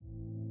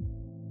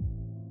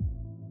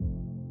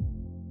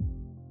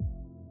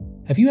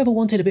Have you ever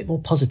wanted a bit more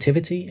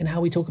positivity in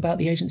how we talk about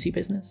the agency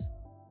business?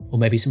 Or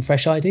maybe some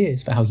fresh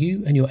ideas for how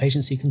you and your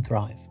agency can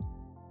thrive?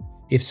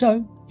 If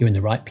so, you're in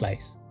the right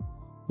place.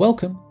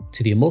 Welcome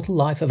to The Immortal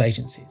Life of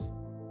Agencies.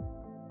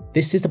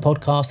 This is the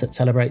podcast that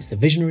celebrates the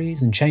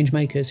visionaries and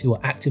changemakers who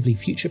are actively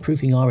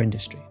future-proofing our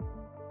industry.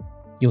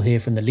 You'll hear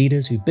from the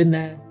leaders who've been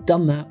there,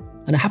 done that,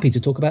 and are happy to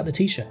talk about the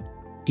t-shirt,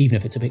 even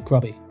if it's a bit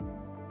grubby.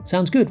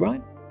 Sounds good,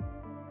 right?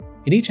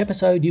 In each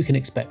episode, you can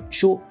expect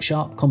short,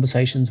 sharp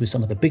conversations with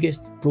some of the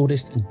biggest,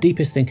 broadest, and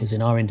deepest thinkers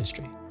in our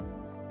industry,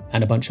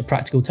 and a bunch of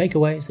practical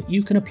takeaways that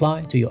you can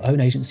apply to your own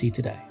agency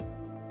today.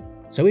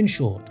 So in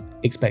short,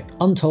 expect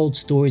untold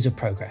stories of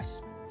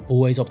progress,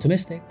 always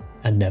optimistic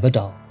and never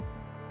dull.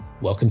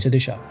 Welcome to the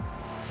show.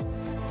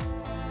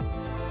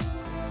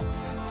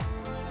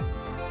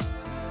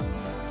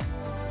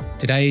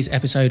 Today's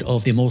episode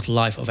of The Immortal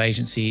Life of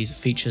Agencies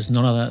features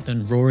none other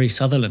than Rory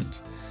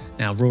Sutherland.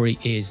 Now, Rory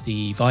is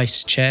the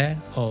Vice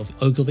Chair of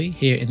Ogilvy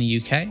here in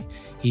the UK.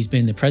 He's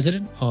been the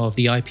President of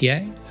the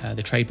IPA,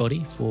 the trade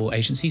body for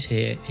agencies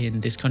here in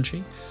this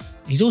country.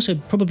 He's also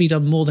probably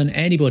done more than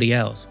anybody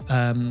else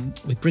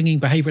with bringing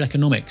behavioural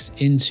economics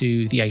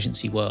into the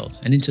agency world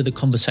and into the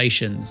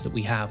conversations that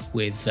we have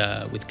with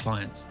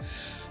clients.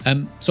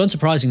 So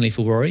unsurprisingly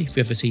for Rory, if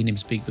you've ever seen him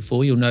speak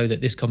before, you'll know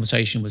that this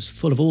conversation was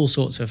full of all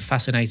sorts of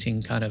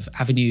fascinating kind of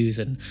avenues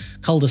and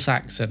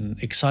cul-de-sacs and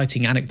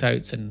exciting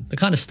anecdotes and the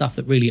kind of stuff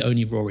that really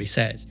only Rory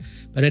says.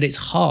 But at its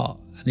heart,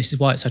 and this is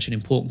why it's such an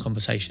important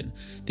conversation,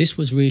 this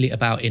was really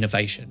about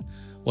innovation.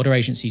 What are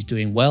agencies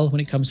doing well when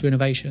it comes to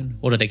innovation?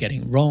 What are they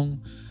getting wrong?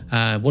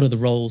 What are the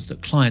roles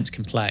that clients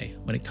can play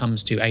when it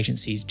comes to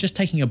agencies? Just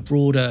taking a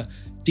broader,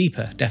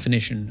 deeper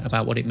definition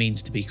about what it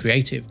means to be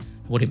creative,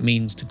 what it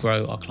means to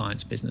grow our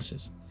clients'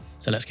 businesses.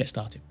 So let's get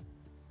started.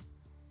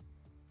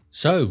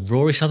 So,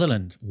 Rory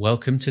Sutherland,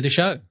 welcome to the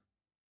show.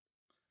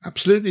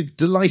 Absolutely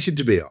delighted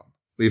to be on.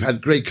 We've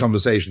had great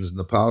conversations in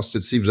the past.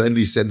 It seems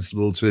only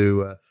sensible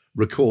to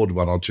record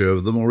one or two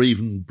of them or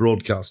even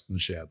broadcast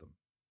and share them.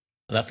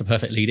 That's the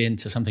perfect lead in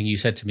to something you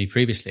said to me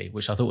previously,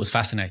 which I thought was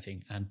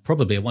fascinating and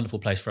probably a wonderful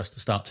place for us to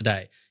start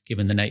today,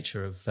 given the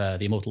nature of the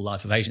immortal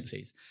life of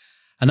agencies.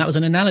 And that was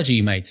an analogy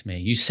you made to me.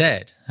 You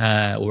said,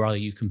 or rather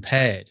you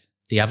compared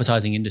the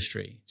advertising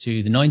industry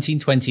to the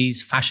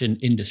 1920s fashion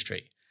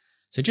industry.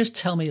 So just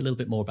tell me a little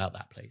bit more about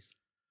that, please.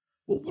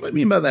 Well, what I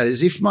mean by that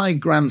is if my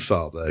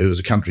grandfather, who was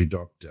a country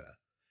doctor,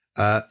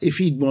 if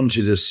he'd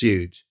wanted a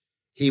suit,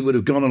 he would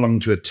have gone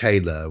along to a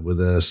tailor with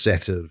a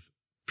set of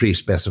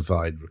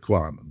pre-specified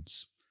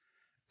requirements.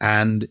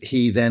 And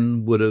he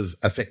then would have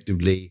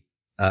effectively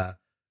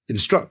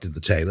instructed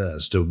the tailor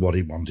as to what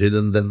he wanted.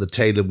 And then the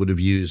tailor would have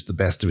used the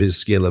best of his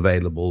skill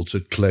available to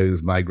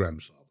clothe my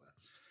grandfather.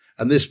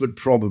 And this would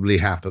probably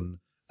happen,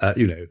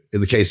 in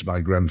the case of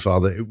my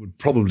grandfather, it would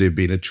probably have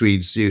been a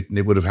tweed suit and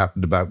it would have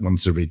happened about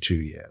once every 2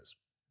 years.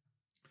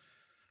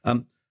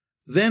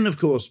 Then, of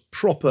course,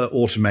 proper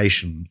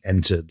automation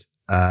entered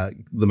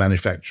the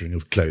manufacturing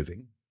of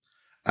clothing.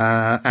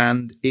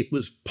 And it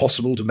was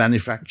possible to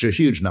manufacture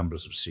huge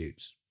numbers of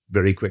suits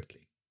very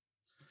quickly.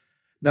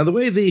 Now, the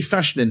way the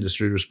fashion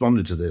industry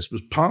responded to this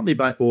was partly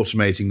by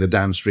automating the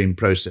downstream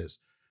process,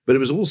 but it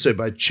was also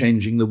by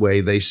changing the way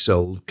they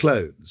sold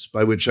clothes,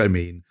 by which I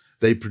mean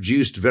they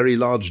produced very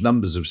large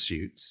numbers of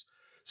suits,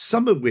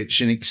 some of which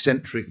in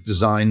eccentric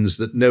designs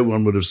that no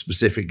one would have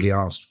specifically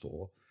asked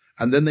for,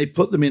 and then they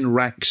put them in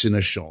racks in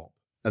a shop,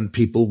 and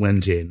people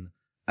went in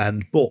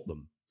and bought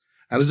them.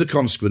 And as a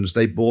consequence,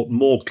 they bought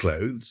more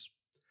clothes,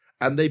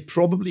 and they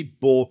probably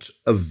bought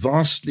a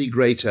vastly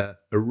greater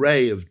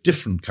array of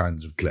different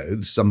kinds of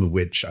clothes, some of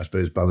which, I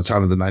suppose, by the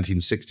time of the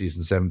 1960s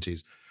and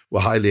 70s,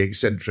 were highly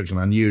eccentric and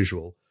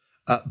unusual,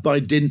 by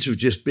dint of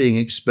just being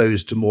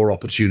exposed to more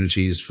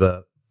opportunities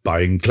for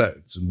buying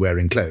clothes and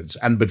wearing clothes,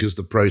 and because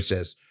the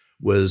process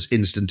was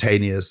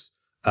instantaneous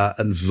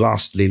and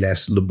vastly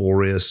less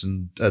laborious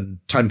and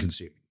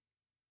time-consuming.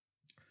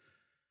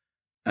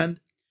 And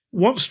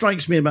what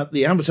strikes me about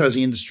the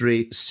advertising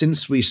industry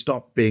since we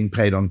stopped being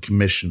paid on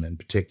commission in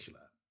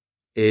particular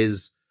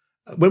is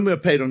when we were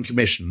paid on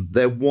commission,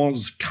 there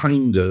was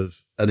kind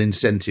of an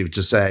incentive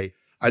to say,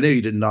 I know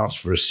you didn't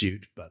ask for a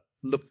suit, but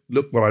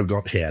look what I've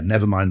got here.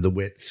 Never mind the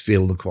width,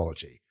 feel the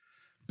quality.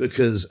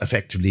 Because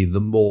effectively, the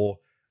more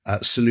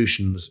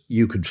solutions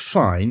you could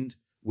find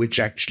which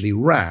actually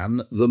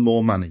ran, the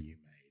more money you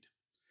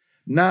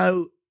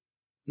made.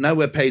 Now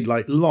we're paid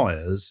like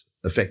lawyers,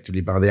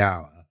 effectively by the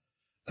hour.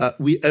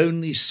 We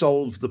only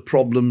solve the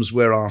problems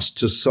we're asked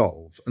to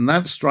solve. And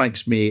that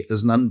strikes me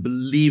as an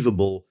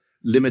unbelievable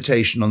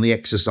limitation on the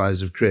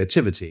exercise of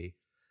creativity,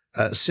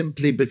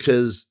 simply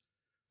because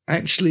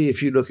actually,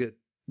 if you look at,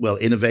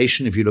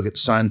 innovation, if you look at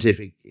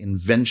scientific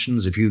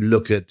inventions, if you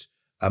look at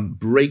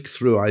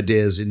breakthrough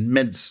ideas in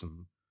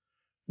medicine,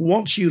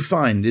 what you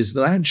find is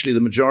that actually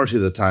the majority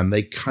of the time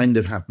they kind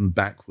of happen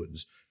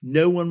backwards.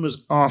 No one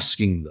was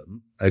asking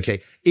them,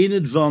 in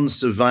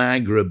advance of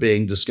Viagra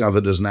being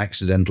discovered as an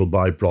accidental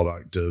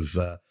byproduct of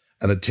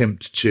an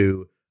attempt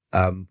to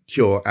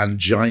cure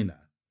angina,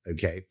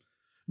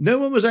 no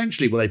one was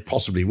actually, well, they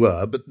possibly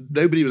were, but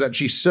nobody was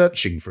actually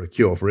searching for a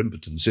cure for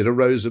impotence. It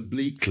arose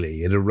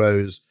obliquely. It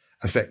arose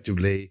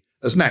effectively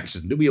as an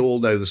accident. We all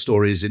know the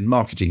stories in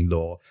marketing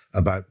law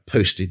about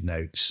Post-it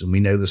notes, and we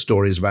know the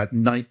stories about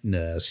Night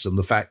Nurse and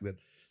the fact that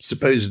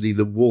supposedly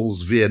the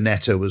Walls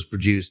Viennetta was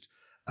produced,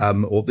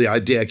 or the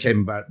idea came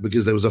about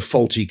because there was a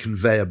faulty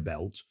conveyor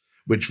belt,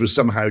 which was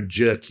somehow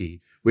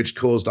jerky, which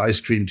caused ice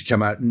cream to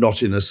come out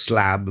not in a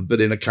slab, but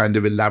in a kind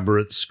of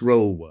elaborate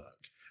scroll work.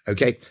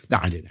 Okay, now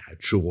I don't know how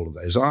true all of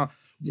those are.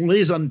 One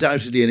is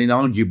undoubtedly and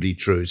inarguably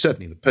true.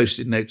 Certainly the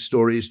Post-it note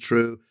story is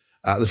true.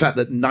 The fact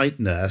that Night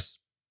Nurse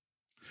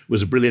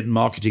was a brilliant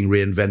marketing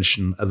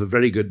reinvention of a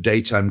very good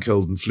daytime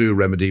cold and flu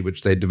remedy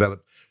which they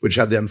developed, which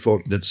had the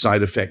unfortunate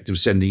side effect of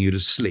sending you to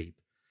sleep,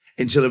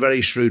 until a very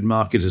shrewd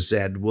marketer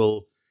said,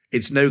 well,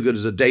 it's no good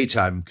as a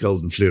daytime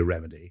cold and flu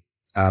remedy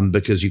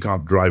because you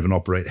can't drive and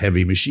operate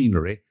heavy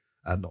machinery.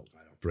 Not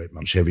that I operate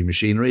much heavy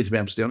machinery, to be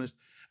absolutely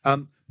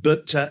honest.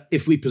 But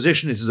if we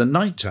position it as a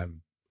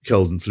nighttime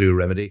cold and flu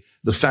remedy,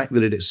 the fact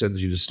that it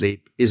sends you to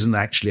sleep isn't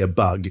actually a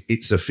bug,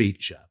 it's a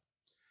feature.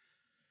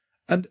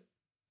 And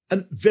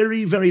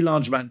very, very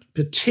large amount,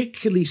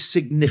 particularly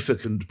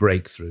significant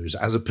breakthroughs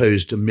as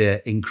opposed to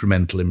mere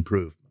incremental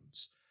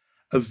improvements.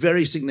 A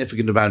very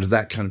significant amount of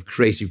that kind of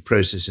creative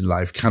process in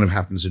life kind of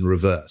happens in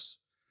reverse.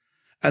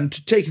 And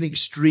to take an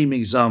extreme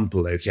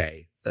example,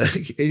 okay,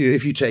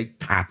 if you take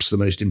perhaps the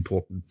most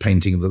important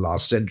painting of the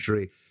last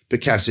century,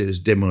 Picasso's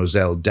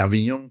Demoiselle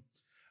d'Avignon,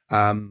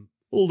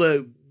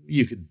 although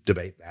you could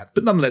debate that.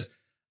 But nonetheless,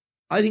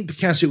 I think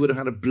Picasso would have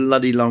had a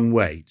bloody long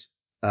wait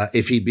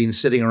if he'd been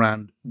sitting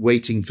around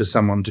waiting for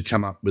someone to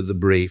come up with the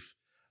brief.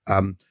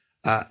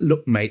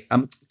 Look, mate,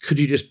 could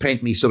you just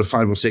paint me sort of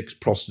 5 or 6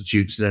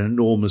 prostitutes in an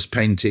enormous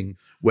painting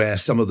where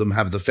some of them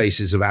have the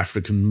faces of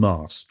African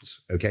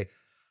masks, okay?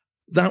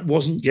 That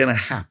wasn't going to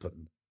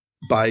happen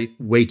by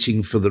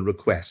waiting for the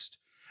request.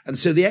 And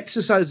so the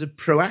exercise of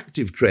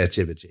proactive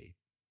creativity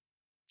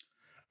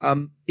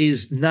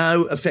is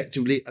now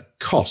effectively a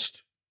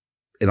cost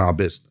in our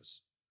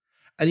business.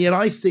 And yet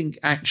I think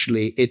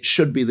actually it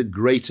should be the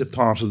greater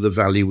part of the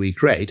value we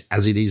create,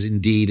 as it is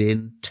indeed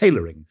in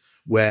tailoring,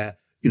 where,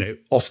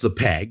 off the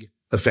peg,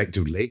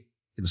 effectively,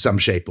 in some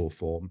shape or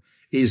form,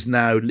 is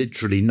now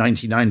literally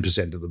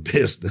 99% of the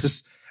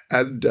business,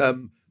 and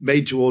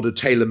made to order,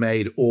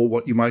 tailor-made, or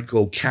what you might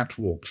call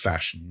catwalk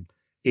fashion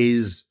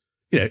is,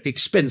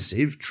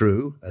 expensive,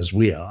 true, as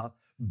we are,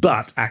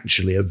 but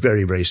actually a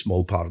very, very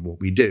small part of what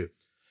we do.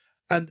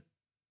 And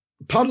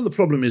part of the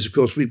problem is, of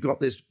course, we've got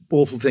this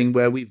awful thing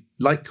where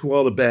like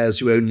koala bears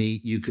who own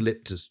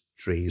eucalyptus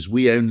trees,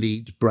 we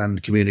only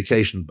brand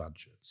communication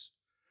budgets.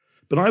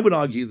 But I would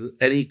argue that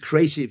any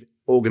creative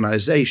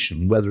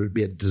organization, whether it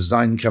be a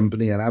design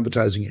company, an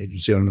advertising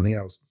agency, or anything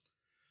else,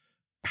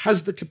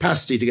 has the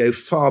capacity to go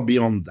far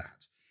beyond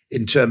that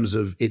in terms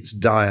of its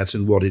diet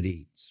and what it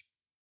eats.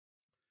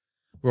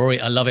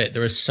 Rory, I love it.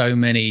 There are so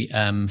many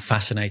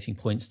fascinating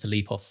points to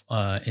leap off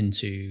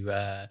into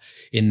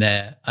in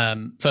there.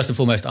 First and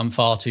foremost, I'm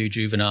far too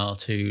juvenile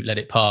to let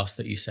it pass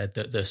that you said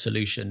that the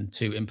solution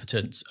to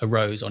impotence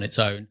arose on its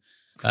own.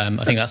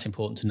 I think that's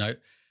important to note.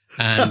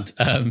 And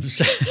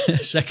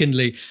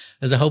secondly,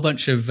 there's a whole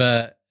bunch of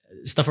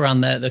stuff around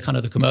there, the kind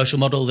of the commercial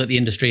model that the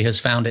industry has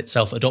found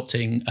itself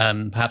adopting,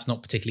 perhaps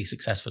not particularly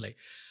successfully.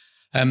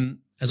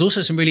 There's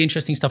also some really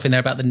interesting stuff in there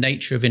about the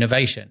nature of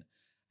innovation.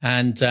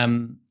 And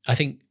I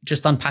think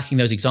just unpacking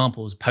those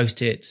examples,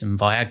 Post-its and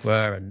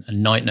Viagra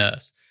and Night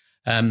Nurse,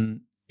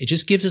 it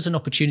just gives us an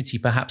opportunity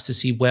perhaps to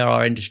see where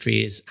our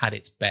industry is at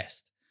its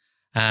best.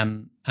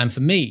 And for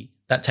me,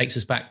 that takes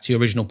us back to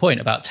your original point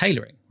about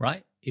tailoring,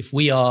 right? If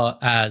we are,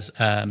 as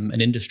an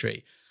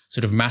industry,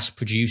 sort of mass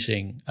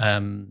producing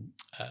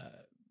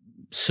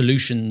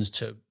solutions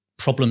to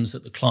problems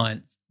that the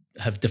clients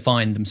have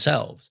defined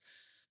themselves,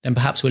 then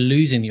perhaps we're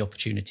losing the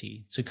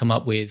opportunity to come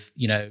up with,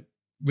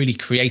 really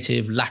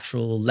creative,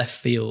 lateral, left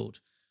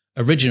field,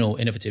 original,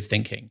 innovative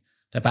thinking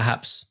that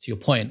perhaps, to your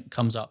point,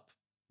 comes up,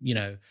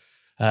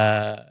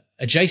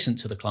 adjacent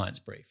to the client's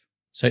brief.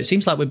 So it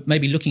seems like we're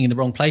maybe looking in the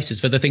wrong places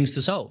for the things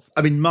to solve.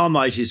 I mean,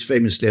 Marmite is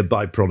famously a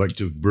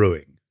byproduct of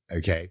brewing,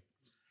 okay?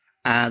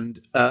 And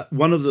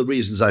one of the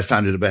reasons I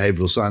founded a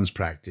behavioral science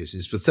practice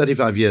is for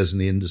 35 years in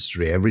the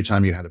industry, every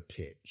time you had a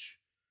pitch,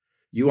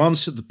 you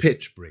answered the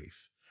pitch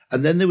brief.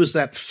 And then there was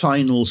that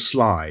final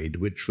slide,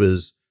 which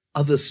was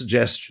other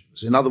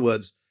suggestions. In other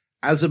words,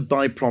 as a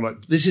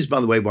byproduct, this is,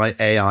 by the way, why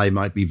AI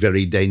might be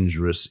very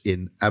dangerous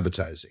in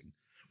advertising,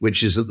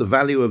 which is that the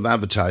value of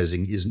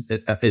advertising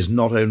is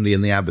not only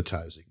in the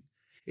advertising,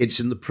 it's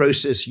in the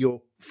process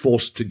you're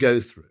forced to go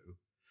through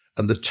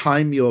and the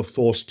time you're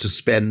forced to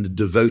spend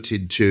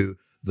devoted to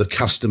the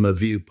customer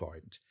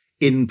viewpoint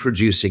in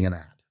producing an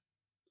ad.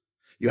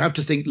 You have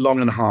to think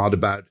long and hard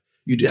about,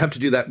 you have to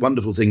do that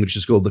wonderful thing which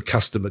is called the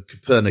customer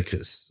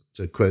Copernicus,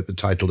 to quote the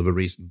title of a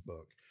recent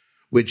book,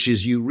 which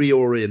is you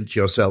reorient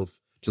yourself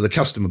to the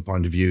customer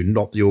point of view,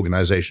 not the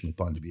organizational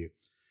point of view.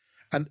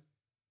 And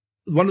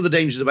one of the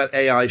dangers about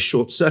AI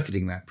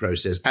short-circuiting that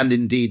process, and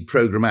indeed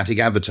programmatic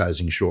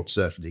advertising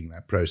short-circuiting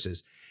that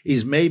process,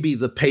 is maybe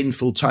the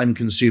painful,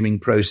 time-consuming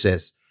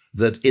process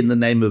that in the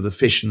name of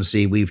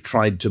efficiency we've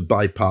tried to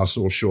bypass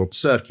or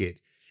short-circuit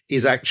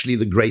is actually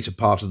the greater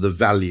part of the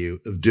value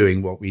of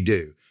doing what we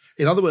do.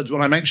 In other words,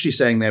 what I'm actually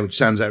saying there, which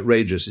sounds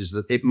outrageous, is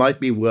that it might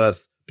be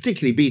worth,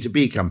 particularly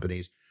B2B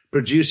companies,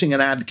 producing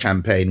an ad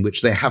campaign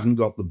which they haven't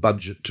got the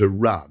budget to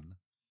run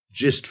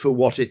just for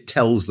what it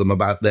tells them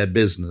about their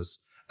business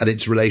and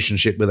its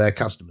relationship with their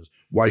customers.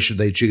 Why should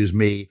they choose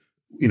me?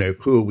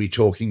 Who are we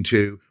talking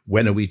to?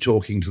 When are we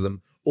talking to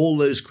them? All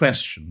those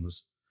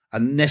questions are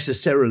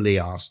necessarily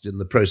asked in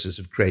the process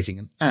of creating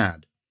an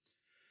ad.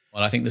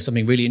 Well, I think there's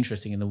something really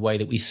interesting in the way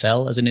that we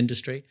sell as an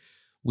industry.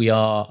 We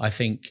are, I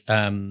think,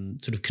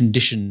 sort of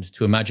conditioned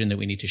to imagine that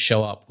we need to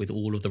show up with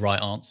all of the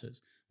right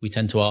answers. We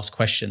tend to ask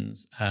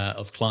questions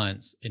of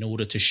clients in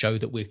order to show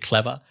that we're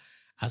clever,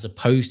 as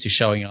opposed to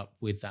showing up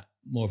with that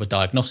more of a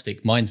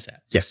diagnostic mindset.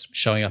 Yes.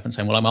 Showing up and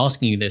saying, well, I'm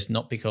asking you this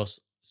not because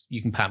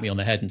you can pat me on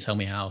the head and tell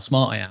me how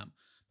smart I am,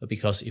 but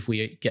because if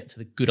we get to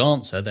the good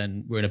answer,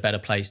 then we're in a better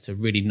place to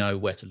really know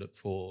where to look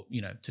for,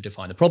 to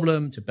define the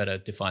problem, to better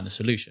define the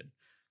solution.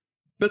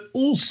 But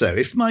also,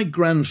 if my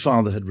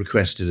grandfather had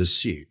requested a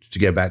suit, to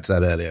go back to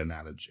that earlier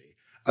analogy,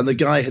 and the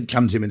guy had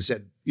come to him and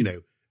said,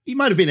 he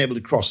might have been able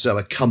to cross-sell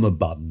a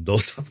cummerbund or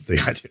something.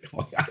 I don't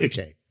know.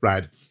 Okay,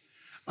 right.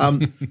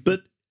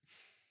 But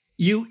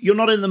you're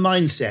not in the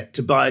mindset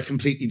to buy a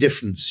completely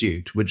different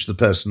suit, which the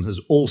person has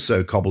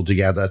also cobbled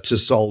together to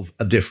solve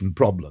a different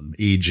problem,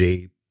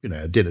 e.g.,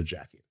 a dinner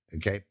jacket,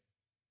 okay?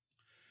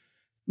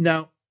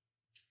 Now,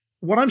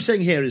 what I'm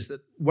saying here is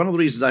that one of the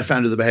reasons I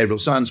founded the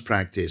behavioral science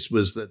practice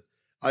was that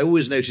I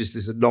always noticed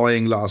this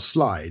annoying last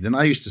slide, and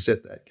I used to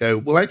sit there and go,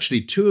 well,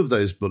 actually, 2 of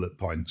those bullet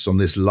points on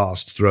this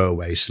last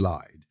throwaway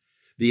slide,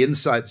 the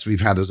insights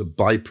we've had as a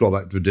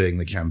byproduct of doing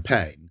the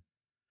campaign,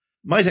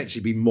 might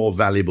actually be more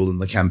valuable than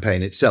the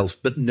campaign itself,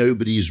 but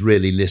nobody's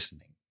really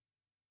listening.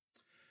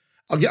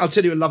 I'll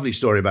tell you a lovely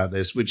story about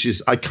this, which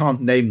is, I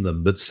can't name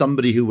them, but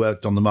somebody who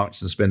worked on the Marks &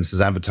 Spencer's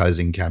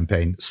advertising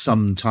campaign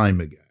some time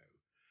ago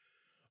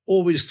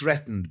always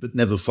threatened, but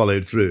never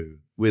followed through,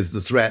 with the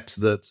threat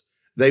that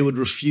they would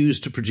refuse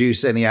to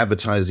produce any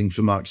advertising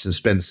for Marks &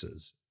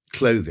 Spencer's,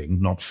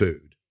 clothing, not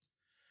food,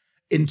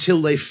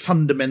 until they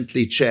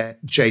fundamentally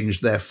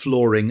changed their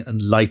flooring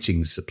and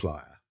lighting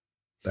supplier.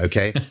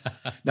 Okay.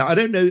 Now, I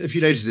don't know if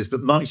you noticed this,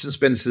 but Marks and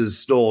Spencer's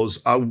stores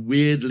are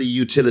weirdly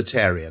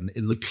utilitarian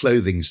in the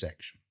clothing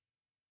section.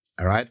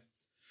 All right.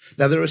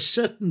 Now, there are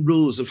certain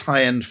rules of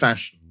high-end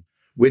fashion,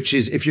 which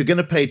is if you're going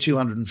to pay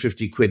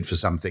 250 quid for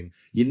something,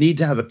 you need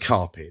to have a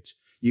carpet.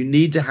 You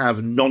need to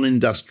have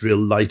non-industrial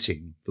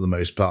lighting for the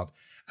most part.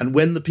 And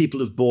when the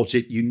people have bought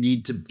it, you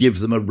need to give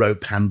them a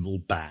rope handle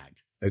bag.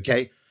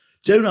 Okay.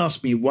 Don't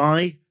ask me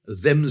why.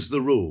 Them's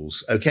the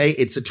rules. Okay.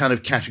 It's a kind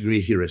of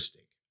category heuristic.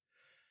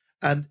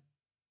 And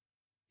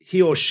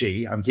he or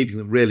she, I'm keeping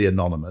them really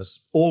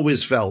anonymous,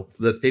 always felt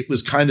that it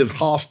was kind of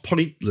half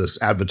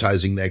pointless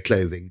advertising their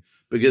clothing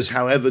because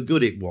however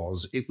good it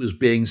was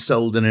being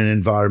sold in an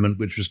environment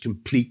which was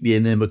completely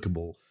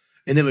inimical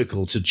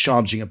to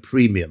charging a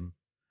premium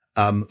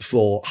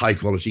for high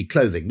quality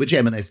clothing, which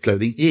M&S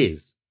clothing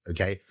is,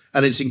 okay?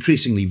 And it's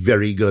increasingly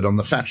very good on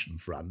the fashion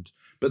front,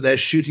 but they're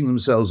shooting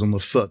themselves on the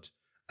foot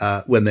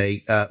when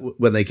they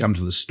come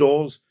to the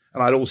stores.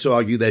 And I'd also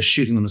argue they're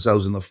shooting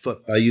themselves in the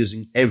foot by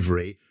using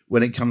Every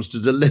when it comes to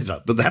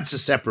deliver. But that's a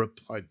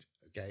separate point,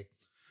 okay?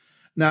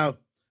 Now,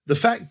 the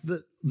fact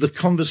that the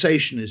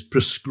conversation is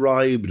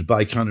prescribed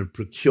by kind of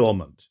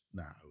procurement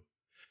now,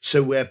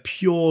 so we're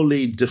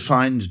purely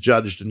defined,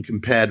 judged, and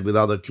compared with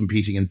other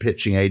competing and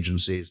pitching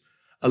agencies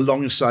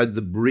alongside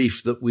the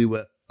brief that we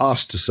were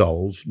asked to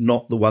solve,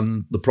 not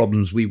the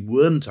problems we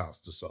weren't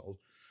asked to solve.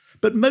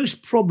 But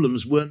most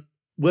problems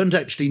weren't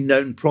actually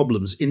known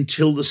problems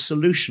until the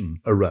solution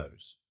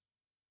arose.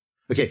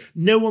 Okay,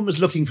 no one was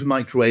looking for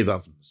microwave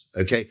ovens,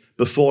 okay,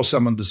 before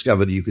someone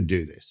discovered you could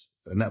do this.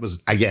 And that was,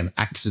 again,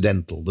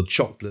 accidental. The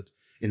chocolate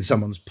in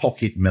someone's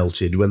pocket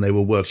melted when they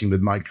were working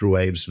with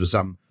microwaves for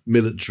some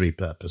military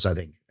purpose, I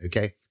think,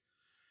 okay?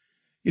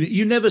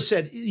 You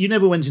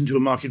never went into a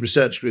market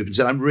research group and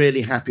said, I'm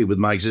really happy with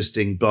my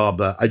existing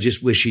barber. I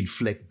just wish he'd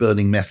flick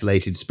burning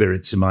methylated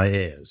spirits in my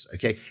ears.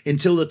 Okay.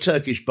 Until the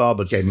Turkish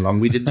barber came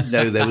along, we didn't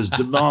know there was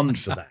demand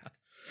for that.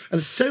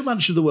 And so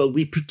much of the world,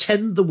 we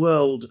pretend the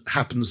world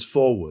happens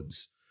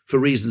forwards for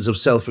reasons of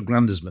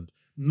self-aggrandizement.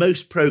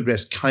 Most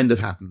progress kind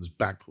of happens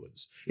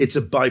backwards. It's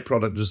a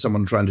byproduct of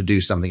someone trying to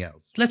do something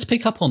else. Let's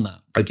pick up on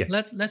that. Okay.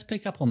 Let's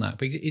pick up on that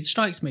because it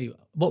strikes me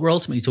what we're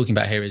ultimately talking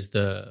about here is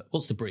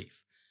what's the brief?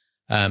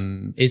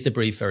 Is the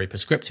brief very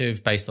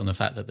prescriptive based on the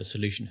fact that the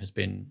solution has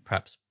been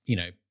perhaps,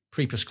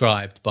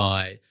 pre-prescribed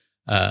by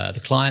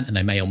the client and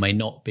they may or may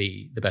not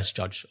be the best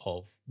judge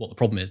of what the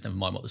problem is, never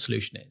mind what the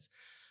solution is?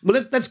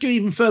 Well, let's go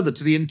even further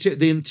to the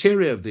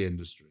interior of the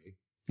industry.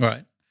 All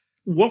right.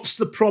 What's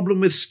the problem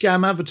with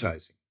scam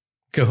advertising?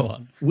 Go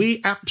on. We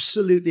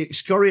absolutely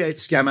excoriate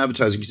scam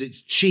advertising because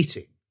it's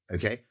cheating,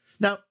 okay?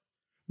 Now,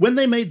 When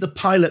they made the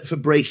pilot for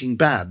Breaking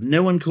Bad,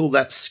 no one called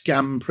that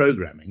scam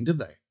programming, did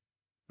they?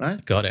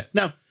 Right? Got it.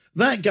 Now,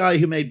 that guy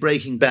who made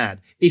Breaking Bad,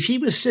 if he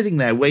was sitting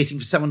there waiting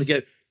for someone to go,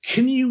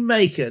 can you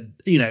make a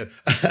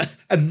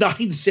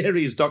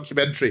 9-series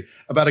documentary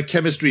about a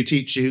chemistry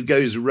teacher who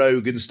goes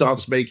rogue and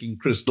starts making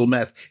crystal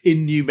meth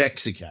in New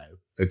Mexico?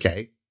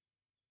 Okay.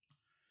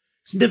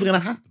 It's never going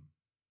to happen.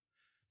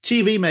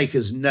 TV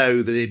makers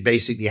know that it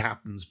basically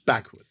happens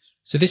backwards.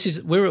 So this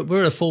is, we're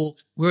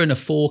in a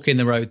fork in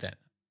the road then.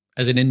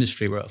 As an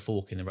industry, we're at a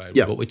fork in the road.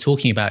 Yeah. What we're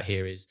talking about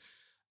here is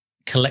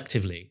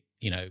collectively,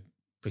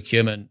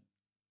 procurement,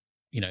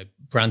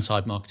 brand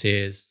side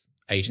marketeers,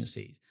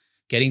 agencies,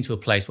 getting to a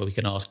place where we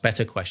can ask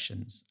better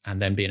questions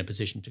and then be in a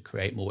position to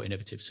create more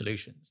innovative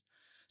solutions.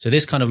 So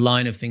this kind of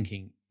line of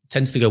thinking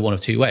tends to go one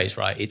of two ways,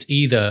 right? It's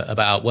either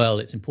about, well,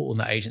 it's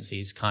important that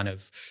agencies kind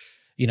of,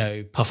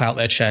 puff out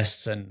their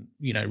chests and,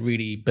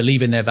 really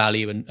believe in their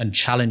value and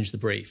challenge the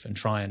brief and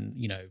try and,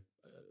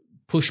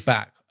 push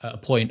back at a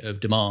point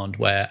of demand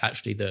where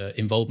actually the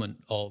involvement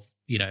of,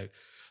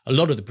 a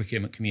lot of the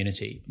procurement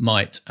community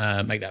might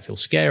make that feel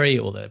scary,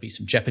 or there'll be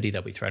some jeopardy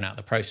that'll be thrown out of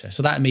the process.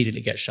 So that immediately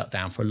gets shut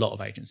down for a lot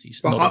of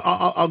agencies. Well,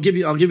 I'll give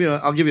you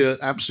an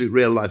absolute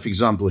real life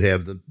example here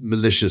of the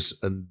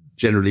malicious and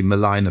generally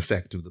malign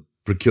effect of the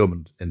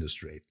procurement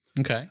industry.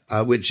 Okay.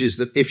 Which is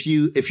that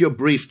if you're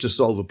briefed to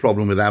solve a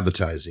problem with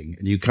advertising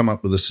and you come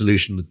up with a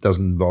solution that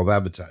doesn't involve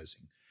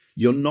advertising,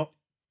 you're not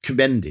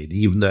commended,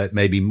 even though it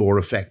may be more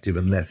effective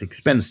and less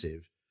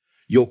expensive.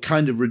 You're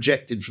kind of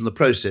rejected from the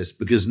process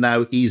because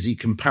now easy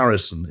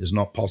comparison is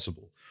not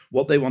possible.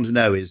 What they want to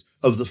know is,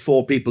 of the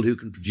 4 people who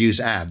can produce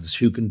ads,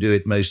 who can do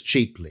it most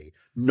cheaply,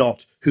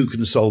 not who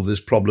can solve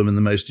this problem in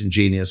the most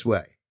ingenious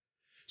way.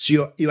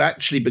 So you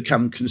actually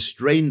become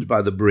constrained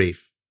by the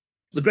brief.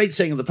 The great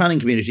saying of the planning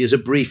community is a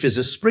brief is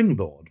a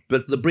springboard,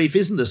 but the brief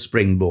isn't a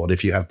springboard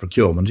if you have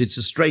procurement, it's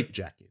a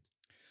straitjacket.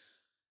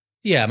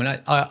 Yeah, I mean,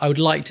 I would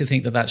like to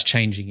think that that's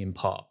changing in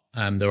part.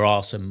 There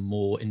are some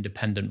more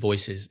independent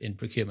voices in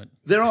procurement.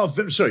 There are,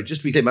 sorry,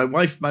 just to be clear, my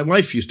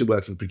wife used to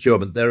work in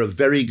procurement. There are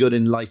very good,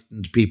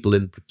 enlightened people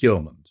in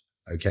procurement,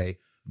 okay?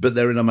 But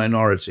they're in a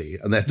minority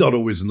and they're not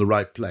always in the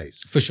right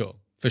place. For sure.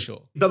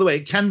 By the way,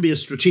 it can be a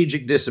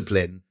strategic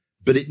discipline,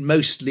 but it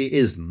mostly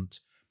isn't,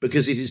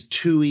 because it is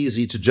too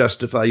easy to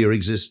justify your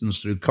existence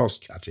through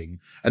cost cutting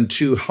and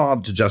too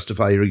hard to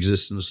justify your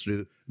existence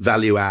through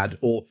value add.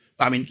 Or,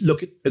 I mean,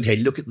 look at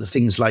the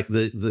things like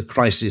the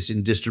crisis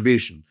in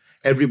distribution.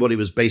 Everybody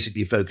was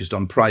basically focused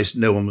on price.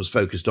 No one was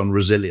focused on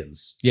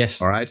resilience.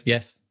 Yes. All right.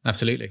 Yes,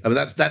 absolutely. I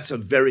mean, that's a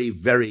very,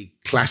 very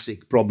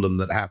classic problem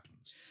that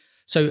happens.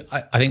 So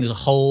I think there's a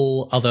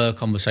whole other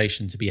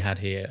conversation to be had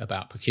here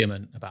about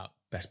procurement, about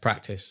best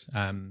practice.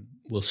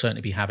 We'll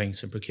certainly be having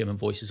some procurement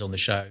voices on the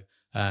show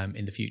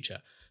in the future.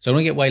 So I don't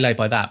want to get waylaid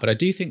by that, but I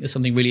do think there's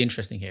something really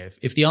interesting here.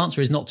 If the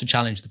answer is not to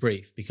challenge the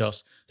brief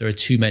because there are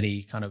too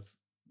many kind of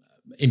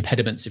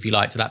impediments, if you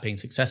like, to that being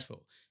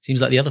successful, it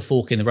seems like the other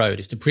fork in the road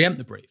is to preempt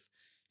the brief,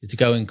 is to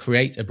go and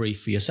create a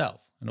brief for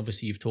yourself. And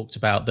obviously you've talked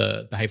about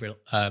the behavioral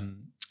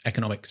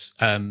economics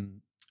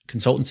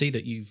consultancy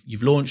that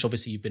you've launched.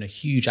 Obviously you've been a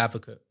huge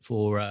advocate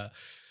for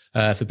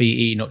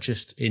BE, not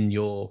just in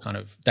your kind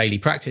of daily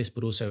practice,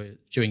 but also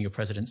during your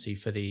presidency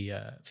for the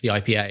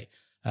IPA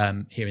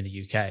here in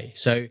the UK.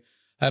 So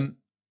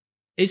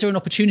is there an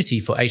opportunity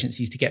for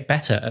agencies to get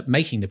better at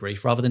making the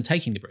brief rather than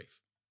taking the brief?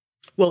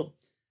 Well,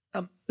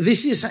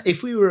 this is,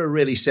 if we were a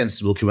really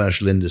sensible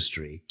commercial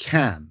industry,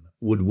 Cannes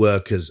would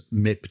work as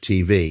MIP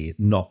TV,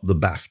 not the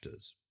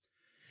BAFTAs.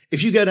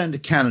 If you go down to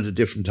Cannes at a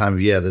different time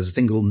of year, there's a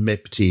thing called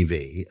MIP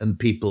TV, and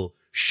people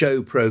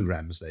show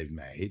programs they've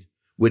made,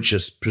 which are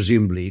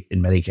presumably,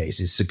 in many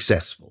cases,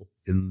 successful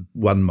in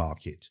one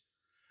market,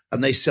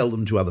 and they sell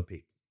them to other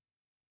people.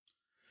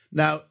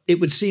 Now, it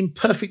would seem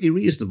perfectly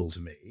reasonable to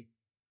me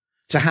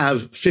to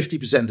have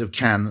 50% of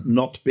Cannes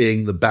not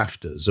being the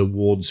BAFTAs,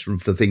 awards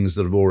for things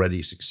that have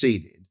already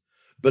succeeded,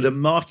 but a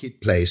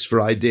marketplace for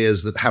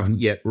ideas that haven't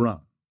yet run.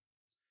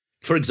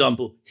 For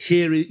example,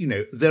 here,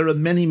 there are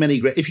many, many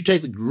great, if you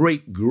take the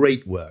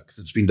great work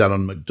that's been done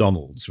on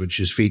McDonald's, which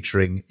is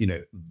featuring,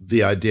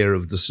 the idea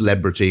of the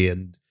celebrity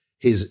and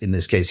in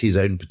this case, his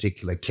own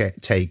particular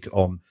take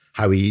on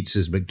how he eats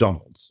his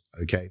McDonald's.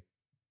 Okay.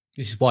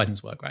 This is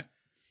Wyden's work, right?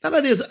 That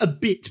idea is a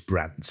bit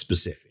brand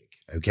specific.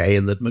 Okay.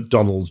 And that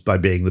McDonald's, by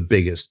being the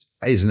biggest,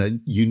 is in a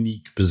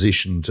unique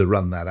position to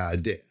run that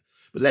idea.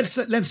 But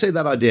let's say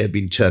that idea had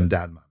been turned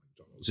down by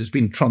McDonald's. It's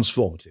been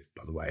transformative,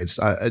 by the way.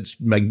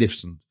 It's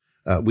magnificent.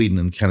 Whedon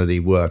and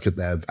Kennedy work at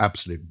their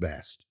absolute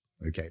best.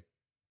 Okay.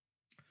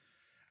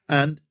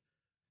 And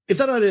if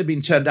that idea had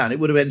been turned down, it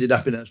would have ended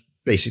up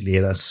basically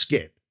in a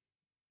skip.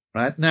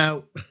 Right?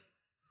 Now,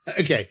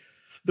 okay,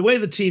 the way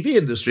the TV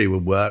industry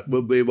would work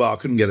would be, well, I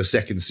couldn't get a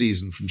second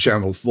season from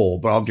Channel 4,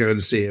 but I'll go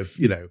and see if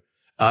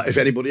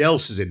anybody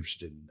else is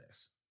interested in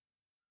this.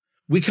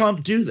 We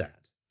can't do that.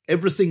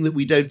 Everything that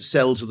we don't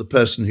sell to the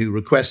person who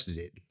requested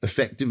it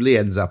effectively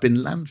ends up in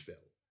landfill.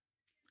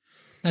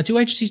 Now, do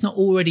agencies not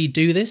already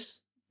do this?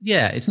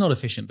 Yeah, it's not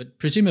efficient, but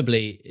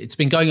presumably it's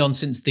been going on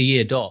since the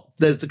year dot.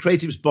 There's the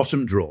creative's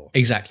bottom drawer.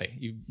 Exactly.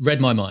 You read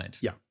my mind.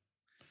 Yeah.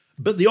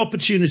 But the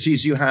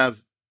opportunities you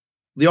have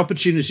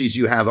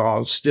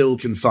are still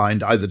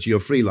confined either to your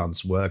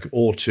freelance work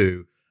or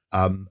to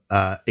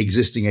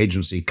existing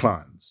agency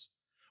clients.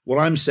 What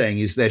I'm saying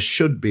is there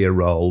should be a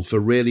role for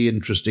really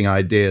interesting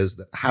ideas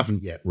that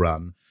haven't yet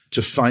run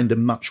to find a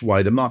much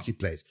wider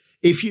marketplace.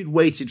 If you'd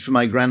waited for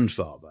my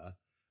grandfather,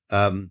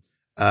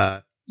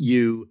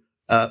 you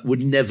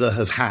would never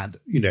have had,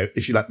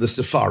 if you like, the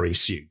safari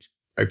suit.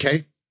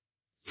 Okay,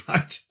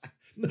 right?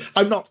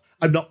 I'm not,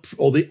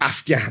 or the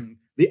Afghan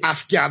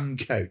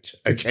coat.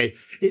 Okay,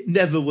 it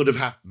never would have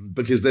happened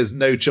because there's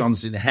no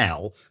chance in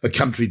hell a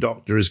country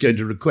doctor is going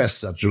to request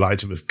such an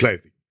item of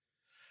clothing.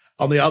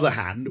 On the other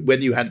hand,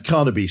 when you had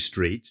Carnaby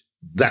Street,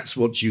 that's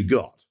what you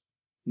got.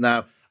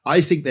 Now, I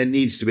think there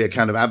needs to be a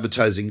kind of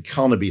advertising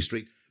Carnaby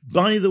Street.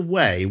 By the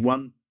way,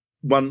 one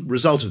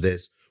result of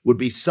this would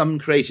be some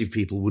creative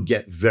people would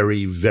get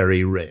very,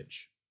 very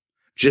rich,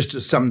 just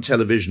as some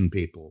television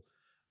people.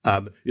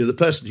 The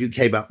person who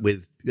came up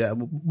with,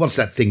 what's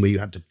that thing where you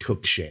had to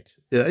cook shit?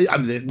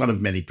 One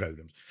of many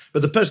programs.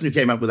 But the person who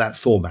came up with that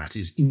format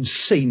is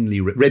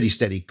insanely Ready,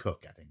 Steady,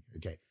 Cook, I think.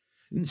 Okay.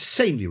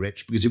 Insanely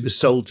rich because it was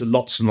sold to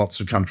lots and lots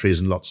of countries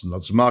and lots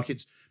of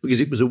markets because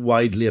it was a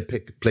widely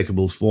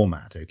applicable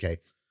format. Okay.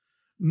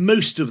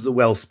 Most of the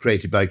wealth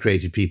created by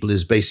creative people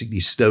is basically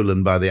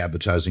stolen by the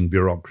advertising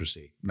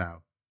bureaucracy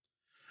now.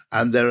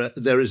 And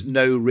there is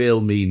no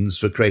real means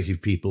for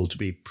creative people to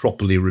be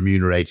properly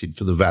remunerated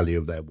for the value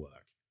of their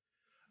work.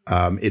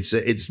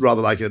 It's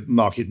rather like a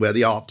market where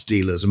the art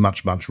dealers are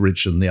much, much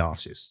richer than the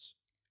artists.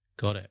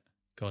 Got it.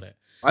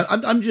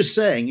 I'm just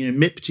saying,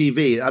 MIP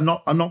TV,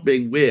 I'm not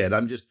being weird.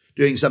 I'm just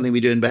doing something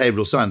we do in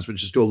behavioral science,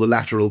 which is called the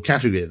lateral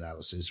category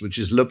analysis, which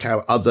is look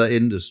how other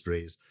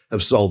industries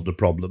have solved a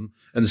problem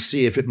and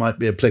see if it might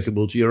be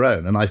applicable to your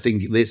own. And I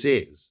think this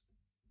is.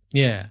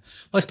 Yeah.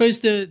 Well, I suppose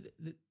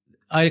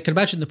I can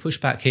imagine the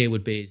pushback here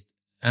would be,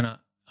 and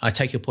I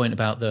take your point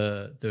about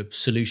the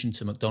solution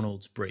to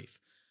McDonald's brief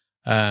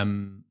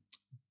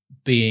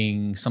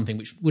being something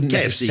which wouldn't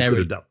necessarily could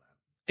have done.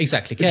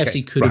 Exactly.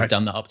 KFC could have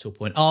done that up to a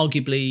point.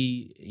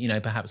 Arguably,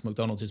 perhaps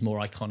McDonald's is more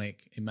iconic.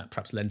 It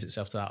perhaps lends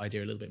itself to that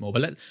idea a little bit more.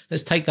 But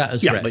let's take that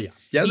as read.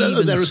 There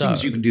are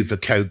things you can do for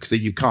Coke that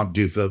you can't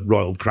do for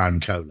Royal Crown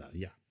Cola.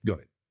 Yeah, got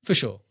it. For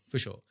sure.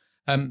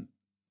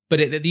 But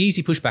the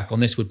easy pushback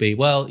on this would be,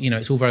 well,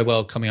 it's all very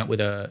well coming up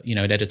with an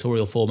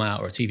editorial format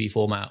or a TV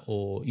format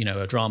or,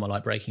 a drama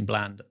like Breaking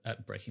Bland.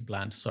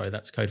 Sorry,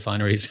 that's Code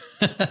Finery's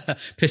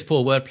piss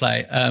poor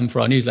wordplay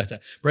for our newsletter.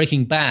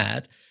 Breaking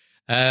Bad.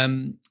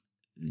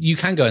 You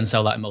can go and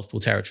sell that in multiple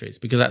territories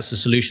because that's a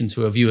solution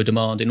to a viewer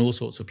demand in all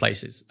sorts of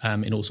places,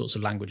 in all sorts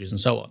of languages and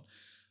so on.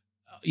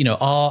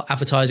 Are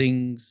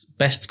advertising's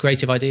best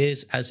creative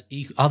ideas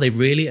are they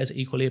really as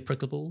equally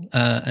applicable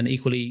and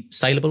equally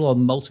saleable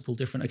on multiple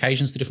different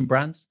occasions to different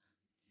brands?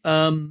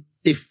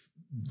 If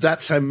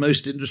that's how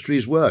most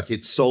industries work,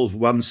 it's solve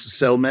once,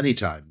 sell many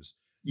times.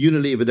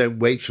 Unilever don't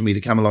wait for me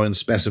to come along and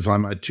specify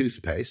my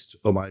toothpaste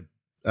or my,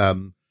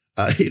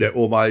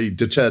 or my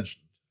detergent.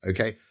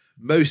 Okay.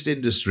 Most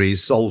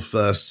industries solve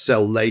first,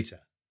 sell later.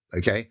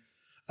 Okay.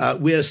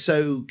 We're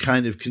so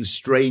kind of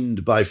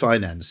constrained by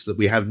finance that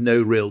we have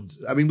no real,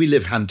 we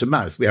live hand to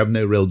mouth. We have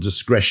no real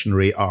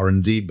discretionary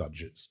R&D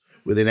budgets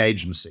within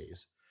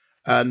agencies.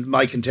 And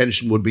my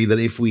contention would be that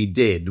if we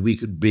did,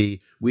 we'd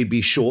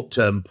be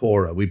short-term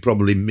poorer. We'd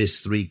probably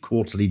miss 3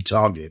 quarterly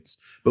targets,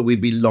 but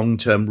we'd be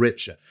long-term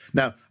richer.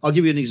 Now, I'll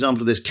give you an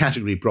example of this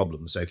category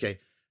problems. Okay.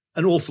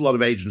 An awful lot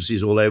of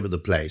agencies all over the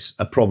place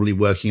are probably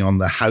working on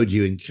the how do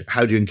you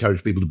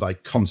encourage people to buy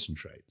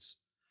concentrates.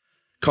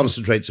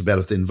 Concentrates are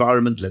better for the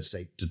environment, let's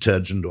say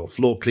detergent or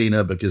floor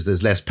cleaner, because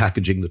there's less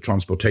packaging, the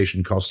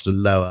transportation costs are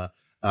lower,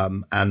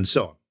 and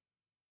so on.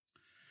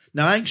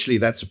 Now, actually,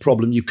 that's a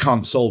problem you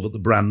can't solve at the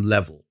brand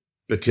level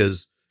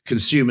because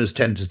consumers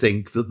tend to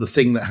think that the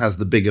thing that has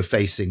the bigger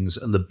facings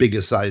and the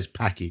bigger size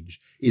package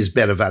is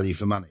better value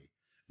for money.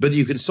 But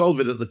you can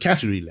solve it at the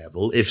category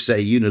level if,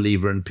 say,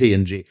 Unilever and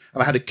P&G,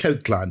 and I had a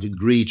Coke client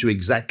agree to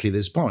exactly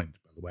this point,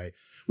 by the way,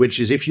 which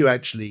is if you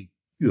actually,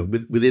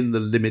 within the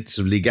limits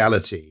of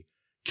legality,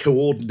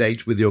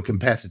 coordinate with your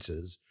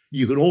competitors,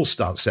 you can all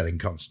start selling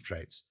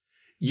concentrates.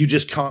 You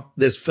just can't,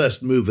 there's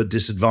first mover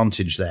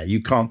disadvantage there.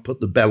 You can't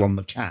put the bell on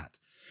the cat.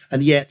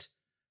 And yet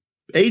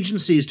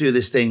agencies do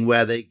this thing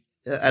where they,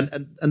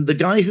 and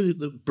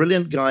the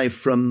brilliant guy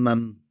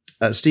from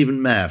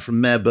Stephen Mayer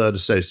from Mayer Bird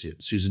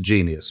Associates, who's a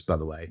genius, by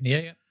the way.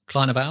 Yeah.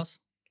 Client of ours.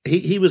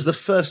 He was the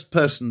first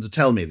person to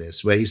tell me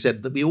this, where he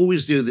said that we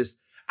always do this.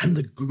 And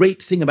the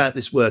great thing about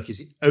this work is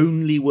it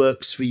only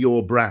works for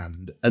your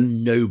brand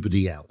and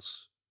nobody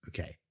else.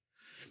 Okay.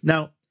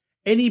 Now,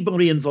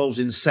 anybody involved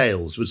in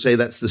sales would say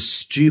that's the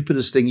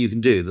stupidest thing you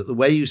can do, that the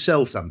way you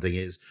sell something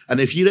is,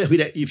 and if you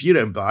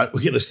don't buy it,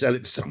 we're going to sell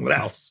it to someone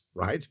else,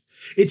 right?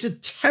 It's a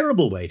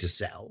terrible way to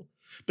sell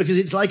because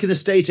it's like an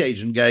estate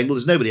agent going, well,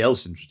 there's nobody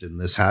else interested in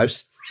this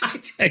house,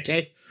 right?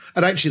 Okay.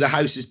 And actually the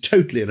house is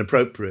totally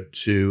inappropriate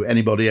to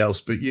anybody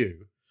else but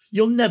you.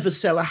 You'll never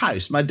sell a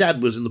house. My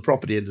dad was in the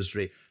property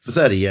industry for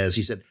 30 years.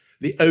 He said,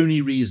 the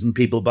only reason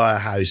people buy a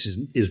house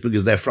is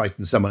because they're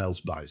frightened someone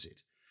else buys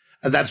it.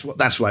 And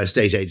that's why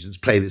estate agents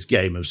play this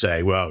game of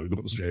saying, well,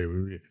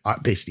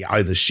 basically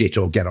either shit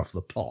or get off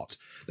the pot.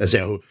 They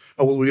say,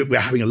 well, we're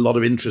having a lot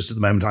of interest at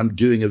the moment. I'm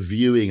doing a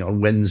viewing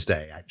on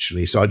Wednesday,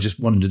 actually. So I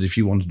just wondered if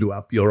you wanted to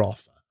up your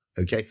offer.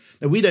 Okay.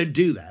 Now, we don't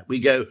do that. We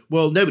go,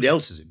 well, nobody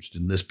else is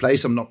interested in this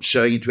place. I'm not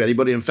showing it to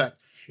anybody. In fact,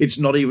 it's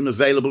not even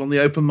available on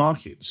the open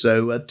market.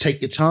 So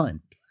take your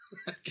time.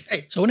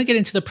 Okay. So I want to get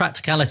into the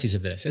practicalities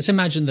of this. Let's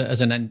imagine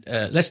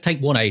that let's take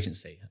one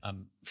agency.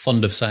 I'm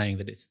fond of saying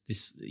that it's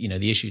this,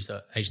 the issues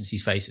that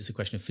agencies face is a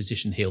question of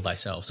physician heal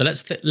thyself. So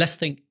let's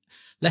think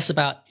less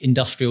about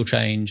industrial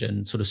change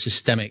and sort of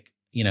systemic,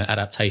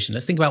 adaptation.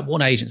 Let's think about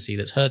one agency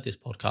that's heard this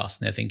podcast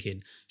and they're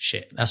thinking,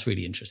 shit, that's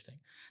really interesting.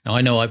 Now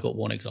I know I've got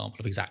one example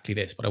of exactly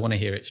this, but I want to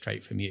hear it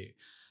straight from you.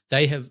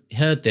 They have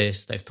heard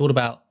this, they've thought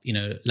about,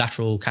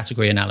 lateral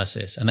category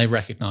analysis, and they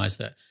recognize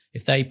that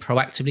if they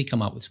proactively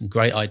come up with some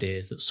great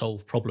ideas that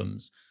solve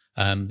problems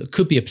that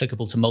could be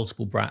applicable to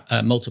multiple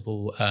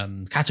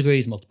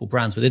categories, multiple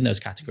brands within those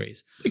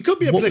categories. It could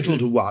be applicable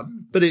to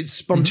one, but it's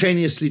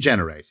spontaneously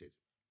generated.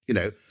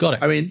 Got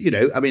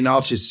it. I mean,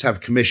 artists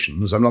have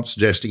commissions. I'm not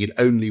suggesting it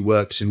only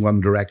works in one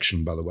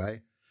direction, by the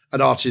way.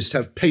 And artists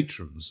have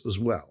patrons as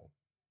well.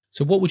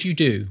 So what would you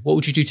do? What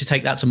would you do to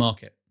take that to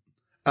market?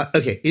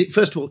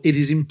 First of all, it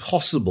is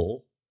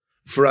impossible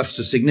for us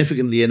to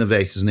significantly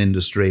innovate as an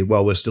industry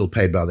while we're still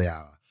paid by the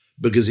hour,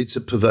 because it's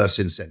a perverse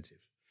incentive.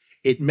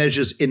 It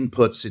measures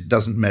inputs, it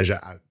doesn't measure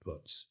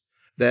outputs.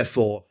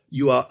 Therefore,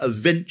 you are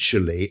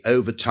eventually,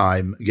 over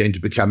time, going to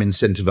become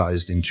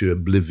incentivized into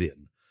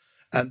oblivion.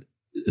 And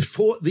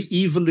for the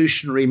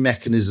evolutionary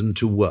mechanism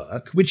to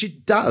work, which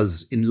it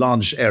does in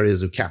large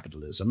areas of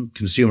capitalism,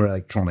 consumer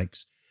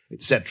electronics,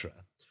 etc.,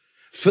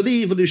 for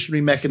the evolutionary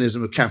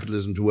mechanism of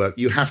capitalism to work,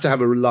 you have to have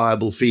a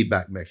reliable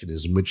feedback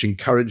mechanism which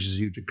encourages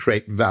you to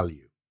create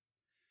value.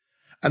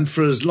 And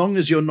for as long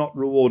as you're not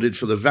rewarded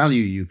for the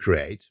value you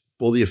create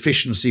or the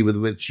efficiency with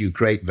which you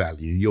create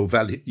value,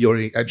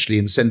 you're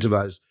actually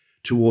incentivized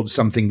towards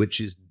something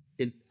which is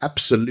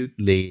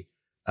absolutely,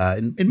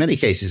 in many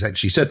cases,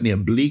 actually certainly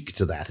oblique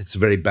to that. It's a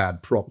very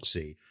bad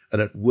proxy.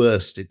 And at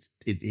worst,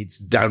 it's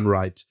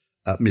downright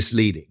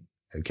misleading.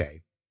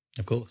 Okay.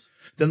 Of course.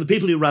 Then the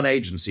people who run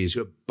agencies,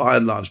 who are by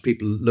and large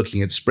people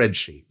looking at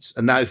spreadsheets,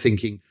 are now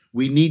thinking,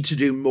 we need to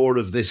do more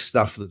of this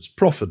stuff that's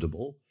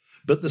profitable.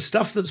 But the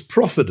stuff that's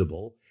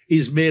profitable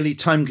is merely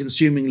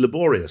time-consuming,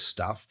 laborious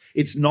stuff.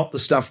 It's not the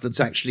stuff that's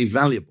actually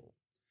valuable.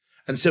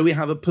 And so we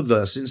have a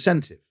perverse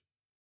incentive.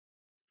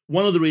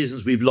 One of the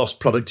reasons we've lost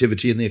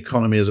productivity in the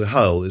economy as a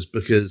whole is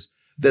because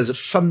there's a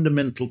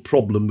fundamental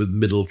problem with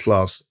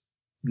middle-class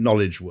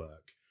knowledge work,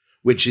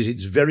 which is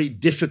it's very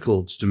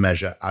difficult to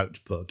measure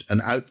output,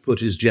 and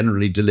output is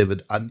generally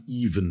delivered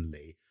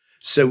unevenly.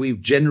 So we've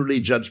generally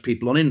judged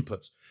people on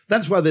inputs.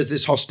 That's why there's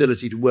this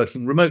hostility to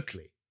working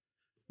remotely.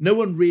 No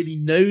one really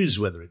knows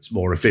whether it's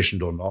more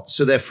efficient or not,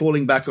 so they're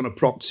falling back on a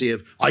proxy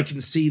of, I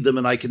can see them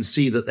and I can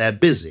see that they're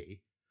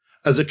busy,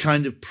 as a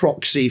kind of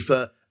proxy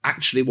for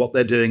actually what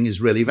they're doing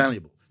is really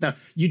valuable. Now,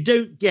 you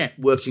don't get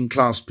working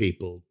class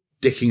people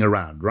dicking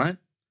around, right?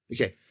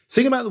 Okay,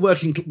 think about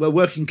the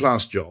working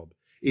class job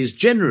is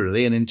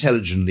generally and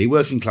intelligently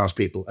working class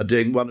people are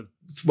doing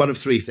one of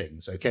three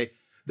things, okay?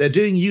 They're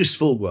doing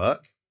useful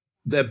work,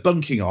 they're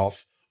bunking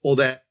off, or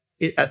they're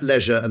at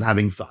leisure and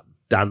having fun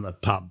down the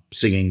pub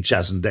singing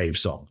Chas and Dave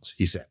songs,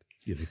 he said,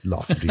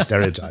 laughably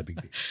stereotyping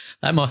people.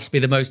 That must be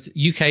the most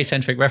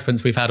UK-centric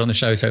reference we've had on the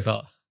show so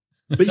far.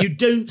 But you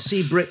don't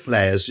see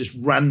bricklayers just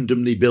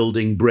randomly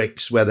building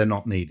bricks where they're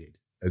not needed,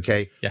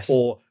 okay? Yes.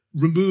 Or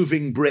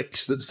removing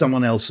bricks that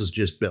someone else has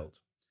just built.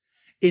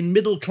 In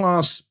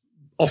middle-class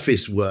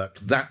office work,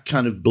 that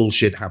kind of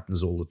bullshit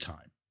happens all the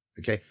time.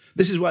 Okay,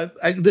 this is why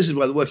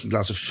the working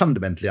class are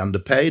fundamentally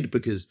underpaid,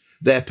 because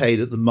they're paid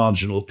at the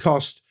marginal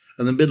cost,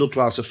 and the middle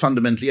class are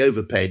fundamentally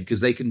overpaid because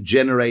they can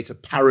generate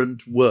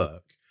apparent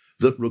work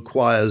that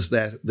requires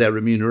their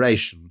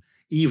remuneration,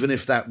 even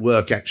if that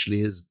work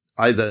actually is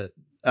either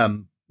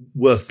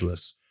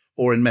worthless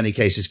or in many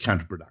cases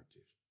counterproductive.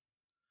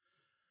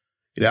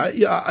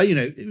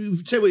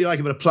 Say what you like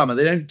about a plumber.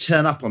 They don't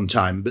turn up on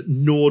time, but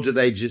nor do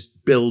they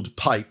just build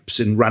pipes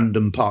in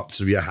random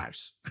parts of your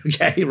house.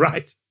 Okay,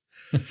 right?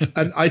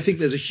 And I think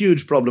there's a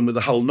huge problem with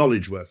the whole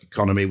knowledge work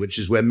economy, which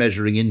is we're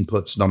measuring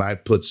inputs, not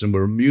outputs, and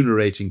we're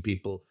remunerating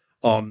people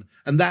on.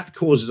 And that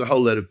causes a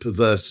whole load of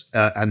perverse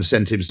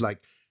incentives like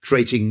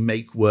creating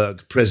make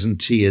work,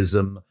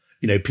 presenteeism,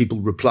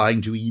 people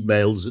replying to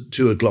emails at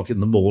 2:00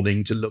 in the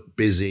morning to look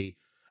busy.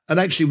 And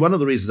actually, one of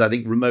the reasons I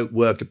think remote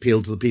work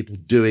appealed to the people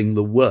doing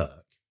the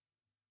work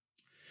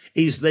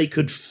is they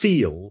could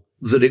feel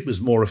that it was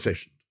more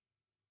efficient.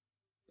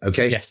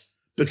 Okay? Yes.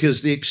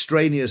 Because the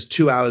extraneous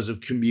 2 hours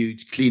of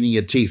commute, cleaning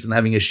your teeth and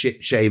having a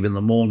shit shave in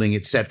the morning,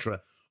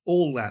 etc.,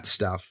 all that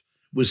stuff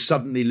was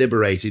suddenly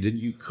liberated, and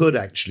you could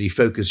actually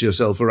focus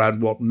yourself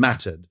around what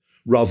mattered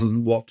rather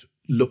than what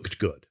looked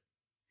good.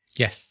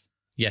 Yes.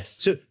 Yes.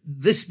 So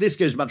this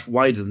goes much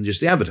wider than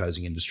just the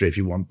advertising industry, if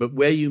you want, but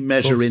where you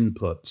measure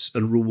inputs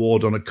and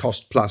reward on a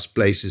cost plus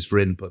basis for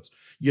inputs,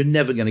 you're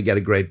never going to get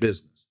a great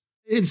business.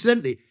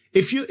 Incidentally,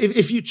 if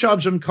you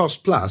charge on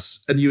cost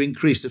plus and you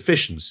increase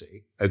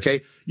efficiency,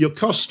 okay, your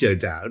costs go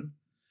down.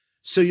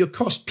 So your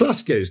cost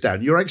plus goes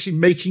down. You're actually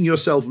making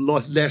yourself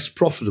less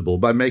profitable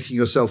by making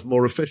yourself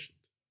more efficient.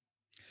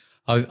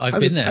 I've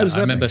been there. I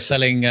remember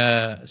selling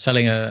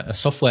a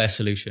software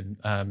solution,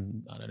 I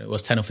don't know, it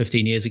was 10 or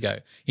 15 years ago,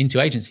 into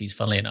agencies,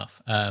 funnily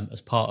enough,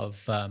 as part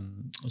of,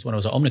 was when I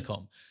was at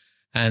Omnicom.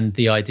 And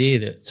the idea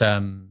that,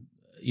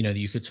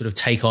 you could sort of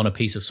take on a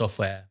piece of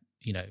software,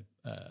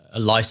 a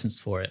license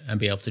for it and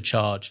be able to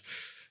charge,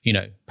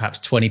 perhaps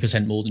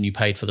 20% more than you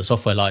paid for the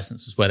software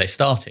license was where they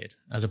started,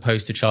 as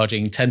opposed to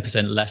charging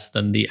 10% less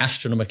than the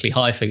astronomically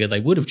high figure they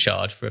would have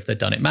charged for if they'd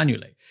done it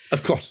manually.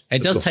 Of course.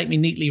 It does take me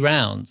neatly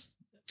round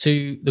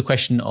to the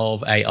question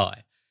of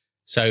AI.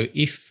 So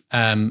if,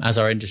 as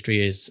our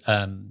industry is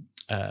kind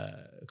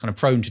of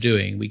prone to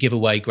doing, we give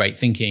away great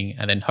thinking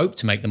and then hope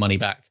to make the money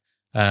back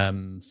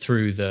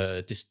through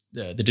the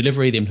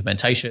delivery, the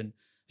implementation,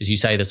 as you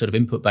say, the sort of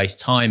input-based,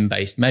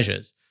 time-based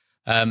measures,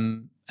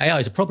 AI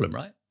is a problem,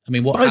 right? I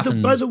mean, what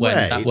happens when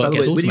that work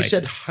gets automated? When you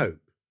said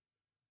hope.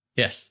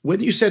 Yes. When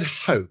you said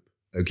hope,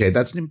 okay,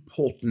 that's an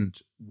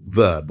important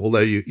verb, although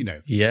in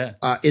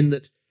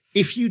that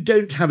if you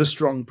don't have a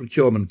strong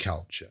procurement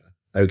culture,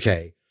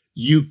 okay,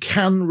 you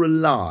can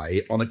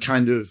rely on a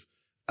kind of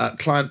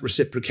client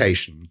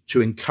reciprocation to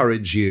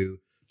encourage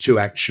you to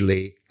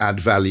actually add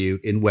value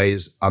in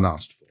ways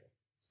unasked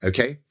for,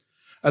 okay?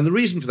 And the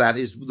reason for that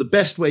is the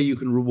best way you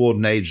can reward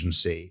an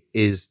agency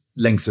is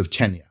length of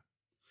tenure.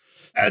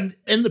 And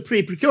in the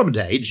pre-procurement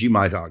age, you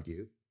might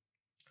argue,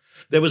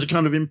 there was a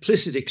kind of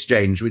implicit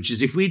exchange, which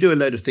is if we do a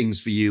load of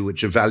things for you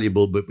which are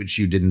valuable but which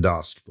you didn't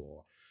ask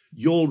for,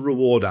 you'll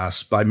reward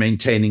us by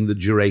maintaining the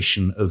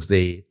duration of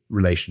the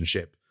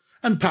relationship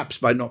and perhaps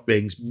by not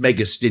being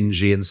mega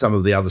stingy in some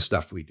of the other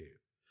stuff we do.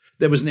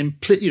 There was an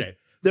implicit,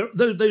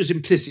 those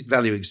implicit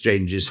value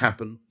exchanges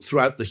happen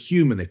throughout the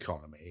human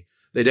economy.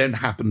 They don't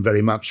happen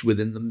very much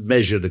within the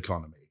measured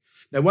economy.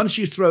 Now, once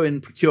you throw in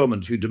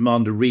procurement who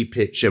demand a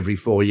repitch every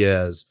 4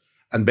 years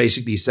and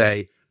basically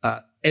say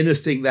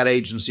anything that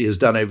agency has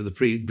done over the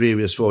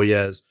previous 4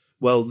 years,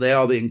 well, they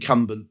are the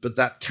incumbent, but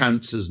that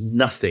counts as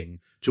nothing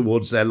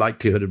towards their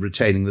likelihood of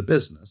retaining the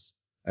business.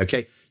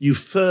 Okay. You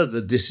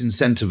further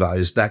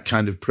disincentivize that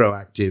kind of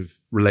proactive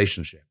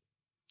relationship.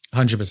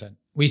 100%.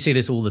 We see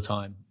this all the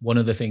time. One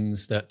of the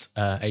things that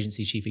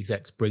agency chief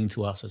execs bring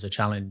to us as a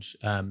challenge,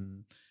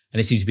 and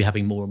it seems to be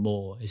happening more and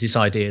more, is this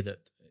idea that,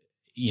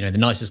 the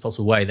nicest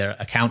possible way, they're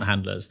account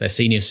handlers, they're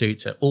senior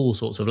suits at all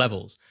sorts of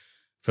levels,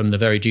 from the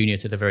very junior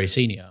to the very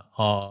senior,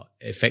 are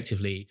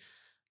effectively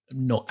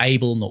not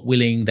able, not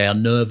willing, they are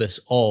nervous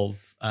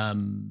of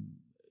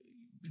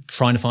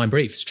trying to find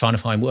briefs, trying to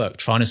find work,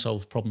 trying to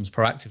solve problems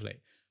proactively,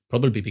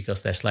 probably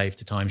because they're slave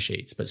to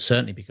timesheets, but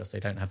certainly because they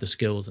don't have the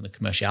skills and the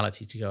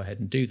commerciality to go ahead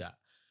and do that.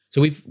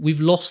 So we've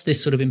lost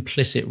this sort of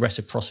implicit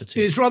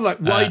reciprocity. It's rather like,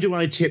 why do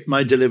I tip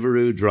my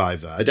Deliveroo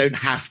driver? I don't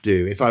have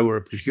to. If I were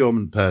a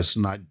procurement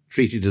person, I'd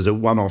treat it as a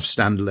one-off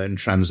standalone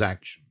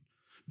transaction.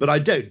 But I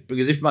don't,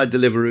 because if my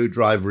Deliveroo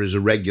driver is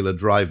a regular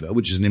driver,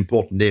 which is an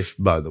important if,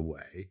 by the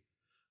way,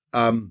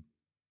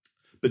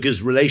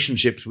 because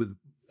relationships with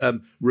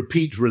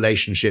repeat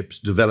relationships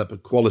develop a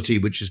quality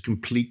which is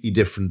completely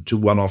different to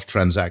one-off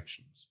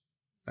transactions.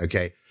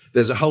 Okay,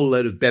 there's a whole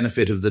load of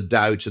benefit of the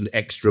doubt and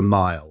extra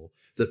mile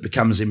that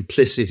becomes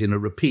implicit in a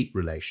repeat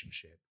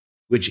relationship,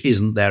 which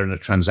isn't there in a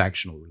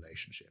transactional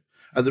relationship.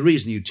 And the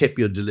reason you tip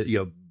your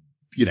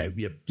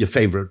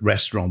favorite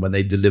restaurant when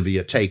they deliver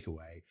your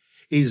takeaway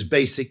is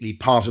basically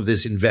part of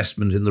this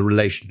investment in the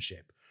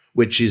relationship,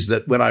 which is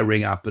that when I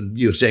ring up and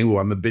you're saying, oh,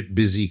 I'm a bit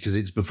busy because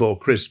it's before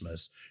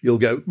Christmas, you'll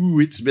go, ooh,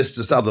 it's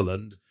Mr.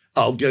 Sutherland.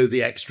 I'll go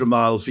the extra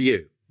mile for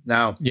you.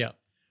 Now,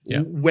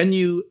 when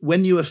you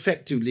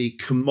effectively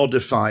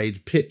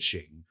commodified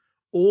pitching,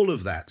 all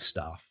of that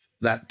stuff,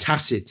 that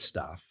tacit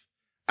stuff,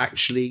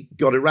 actually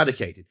got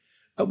eradicated.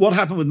 What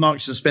happened with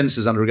Marks and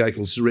Spencer's under a guy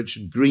called Sir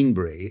Richard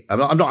Greenbury,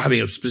 I'm not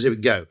having a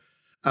specific go,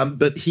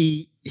 but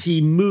he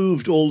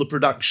moved all the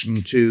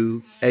production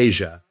to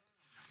Asia.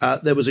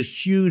 There was a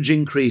huge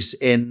increase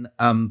in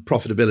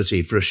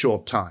profitability for a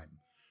short time.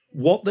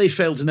 What they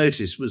failed to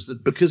notice was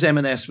that because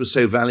M&S was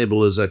so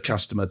valuable as a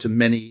customer to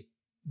many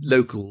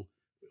local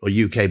or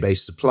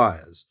UK-based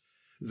suppliers,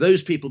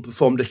 those people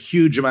performed a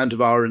huge amount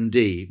of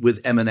R&D with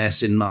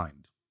M&S in mind.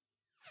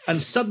 And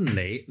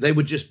suddenly they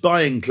were just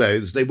buying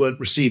clothes. They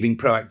weren't receiving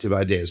proactive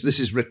ideas. This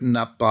is written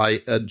up by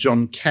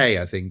John Kay,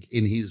 I think,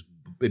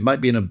 it might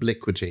be in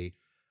Obliquity.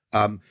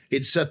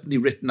 It's certainly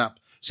written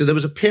up. So there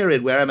was a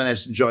period where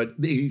M&S enjoyed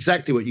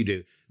exactly what you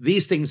do.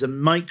 These things are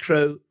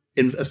micro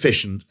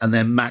efficient and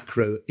they're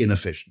macro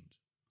inefficient.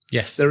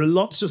 Yes. There are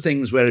lots of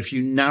things where if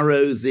you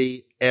narrow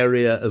the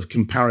area of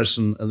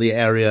comparison and the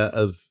area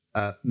of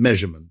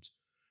measurement,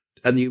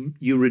 and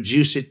you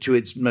reduce it to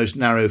its most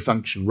narrow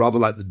function, rather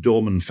like the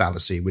Dorman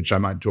fallacy, which I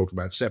might talk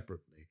about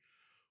separately,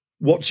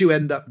 what you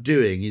end up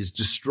doing is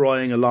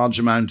destroying a large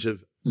amount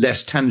of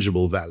less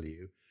tangible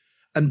value.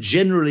 And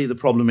generally the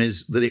problem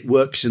is that it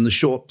works in the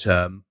short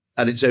term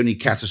and it's only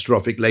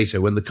catastrophic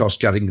later when the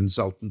cost-cutting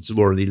consultants have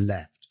already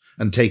left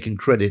and taken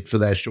credit for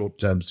their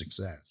short-term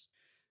success.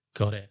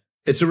 Got it.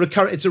 It's a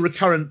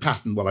recurrent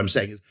pattern. What I'm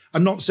saying is,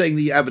 I'm not saying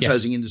the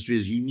advertising industry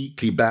is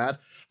uniquely bad.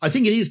 I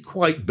think it is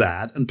quite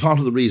bad. And part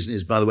of the reason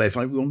is, by the way, if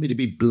you want me to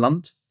be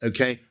blunt,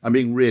 okay, I'm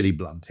being really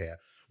blunt here.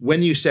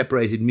 When you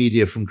separated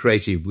media from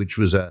creative, which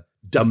was a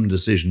dumb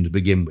decision to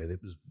begin with,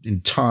 it was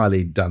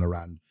entirely done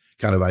around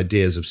kind of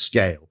ideas of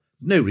scale.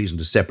 No reason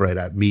to separate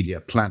out media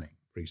planning,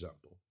 for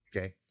example,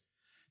 okay?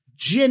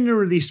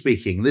 Generally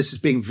speaking, this is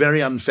being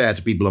very unfair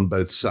to people on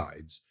both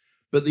sides.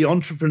 But the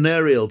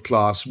entrepreneurial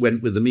class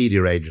went with the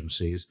media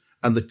agencies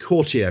and the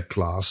courtier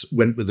class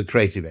went with the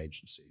creative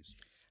agencies.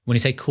 When you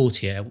say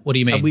courtier, what do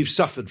you mean? And we've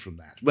suffered from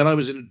that. When I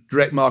was in a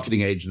direct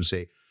marketing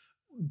agency,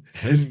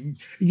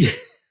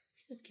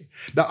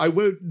 now I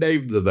won't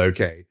name them,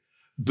 okay?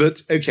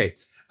 But, okay,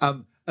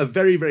 a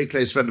very, very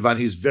close friend of mine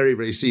who's very,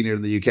 very senior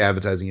in the UK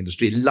advertising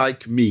industry,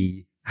 like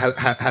me,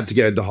 had to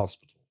go into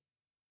hospital.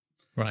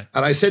 Right.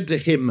 And I said to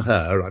him,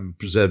 I'm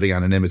preserving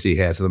anonymity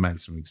here to the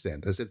maximum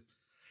extent. I said,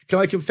 can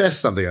I confess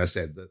something? I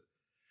said that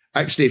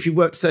actually, if you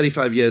worked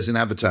 35 years in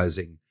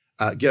advertising,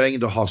 going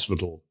into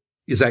hospital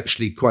is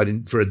actually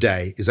for a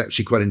day is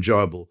actually quite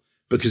enjoyable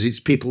because it's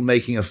people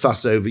making a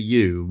fuss over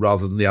you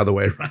rather than the other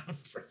way around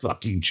for a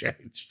fucking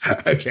change.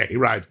 Okay,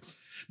 right.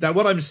 Now,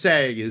 what I'm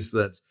saying is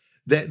that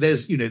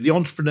there's, the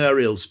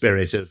entrepreneurial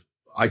spirit of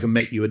I can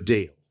make you a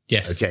deal.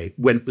 Yes. Okay.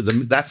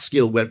 That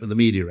skill went with the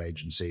media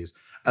agencies.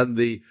 And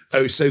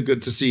so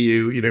good to see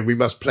you. We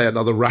must play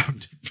another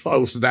round at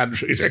Royal St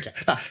Andrews. Okay.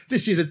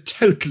 This is a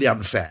totally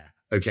unfair.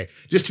 Okay.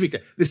 Just to be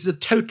clear, this is a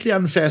totally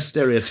unfair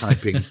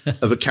stereotyping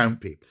of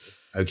account people.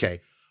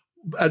 Okay.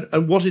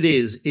 And what it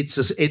is, it's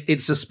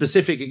a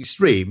specific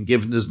extreme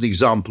given as an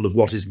example of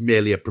what is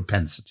merely a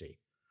propensity.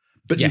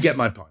 But yes. You get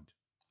my point.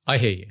 I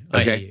hear you.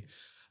 I hear you.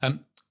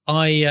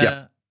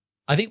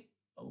 I think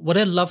what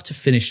I'd love to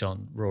finish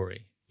on,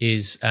 Rory,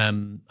 is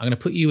I'm going to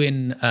put you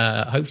in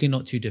hopefully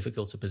not too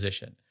difficult a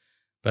position,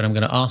 but I'm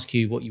going to ask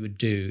you what you would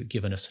do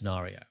given a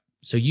scenario.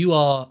 So you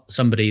are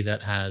somebody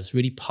that has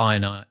really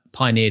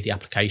pioneered the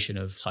application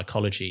of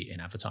psychology in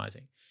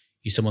advertising.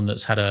 You're someone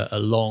that's had a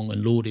long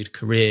and lauded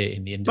career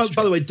in the industry.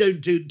 By the way,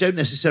 don't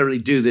necessarily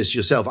do this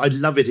yourself. I'd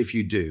love it if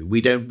you do.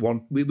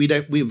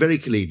 We're very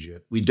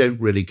collegiate. We don't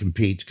really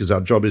compete because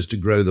our job is to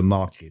grow the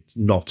market,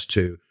 not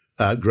to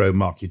grow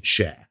market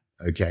share.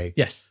 Okay.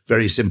 Yes.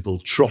 Very simple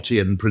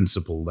Trottian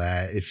principle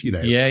there. If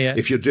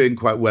if you're doing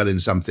quite well in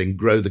something,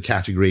 grow the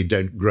category,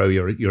 don't grow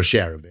your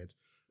share of it.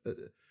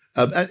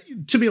 And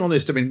to be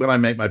honest, I mean, when I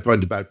make my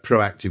point about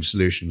proactive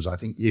solutions, I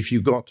think if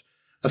you've got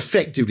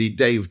effectively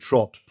Dave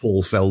Trott,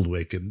 Paul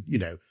Feldwick, and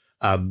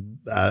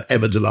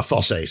Emma de la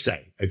Fosse,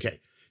 say,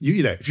 okay,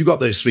 if you've got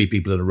those three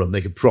people in a room,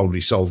 they could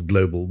probably solve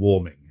global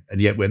warming,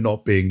 and yet we're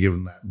not being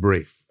given that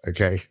brief.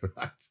 Okay.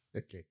 Right.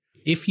 Okay.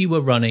 If you were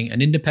running an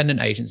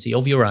independent agency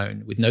of your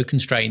own with no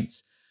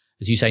constraints,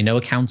 as you say, no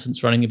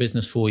accountants running a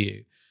business for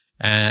you,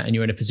 and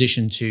you're in a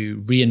position to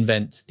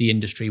reinvent the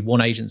industry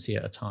one agency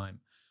at a time,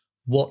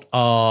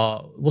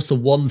 what's the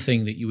one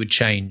thing that you would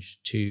change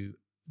to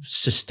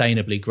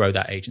sustainably grow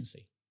that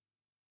agency?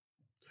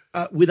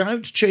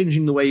 Without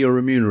changing the way you're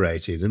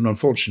remunerated, and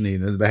unfortunately,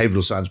 in the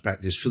behavioral science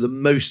practice, for the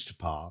most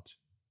part,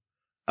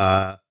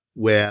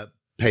 we're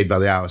paid by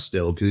the hour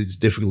still because it's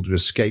difficult to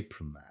escape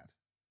from that.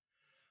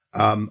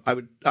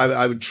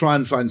 I would try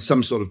and find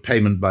some sort of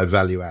payment by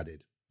value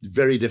added.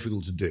 Very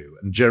difficult to do,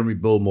 and Jeremy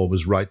Bullmore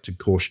was right to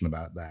caution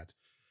about that.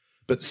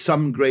 But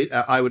some great,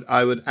 I would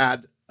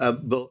add.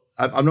 But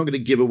I'm not going to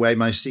give away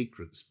my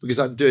secrets because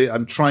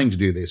I'm trying to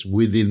do this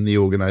within the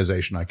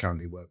organization I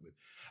currently work with.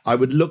 I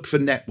would look for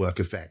network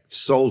effects,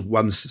 solve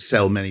once,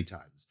 sell many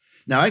times.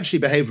 Now, actually,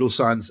 behavioral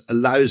science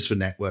allows for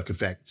network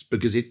effects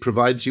because it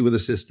provides you with a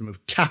system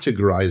of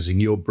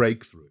categorizing your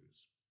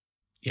breakthroughs.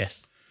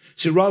 Yes.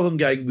 So rather than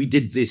going, we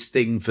did this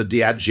thing for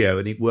Diageo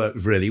and it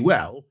worked really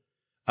well.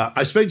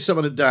 I spoke to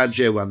someone at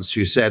Diageo once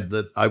who said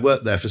that I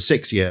worked there for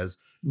 6 years.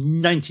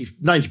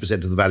 90%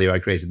 of the value I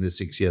created in the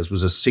 6 years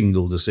was a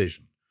single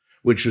decision,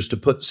 which was to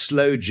put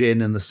sloe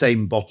gin in the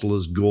same bottle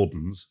as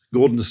Gordon's.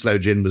 Gordon's sloe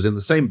gin was in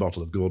the same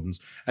bottle of Gordon's,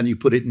 and you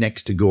put it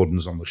next to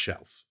Gordon's on the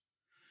shelf.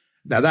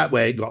 Now, that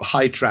way it got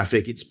high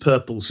traffic. It's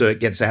purple, so it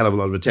gets a hell of a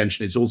lot of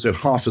attention. It's also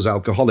half as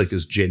alcoholic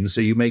as gin,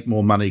 so you make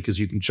more money because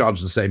you can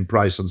charge the same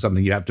price on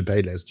something you have to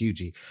pay less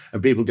duty.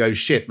 And people go,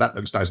 shit, that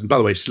looks nice. And by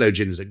the way, sloe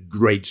gin is a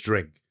great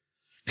drink.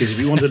 Because if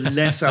you want a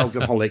less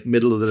alcoholic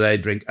middle of the day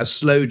drink, a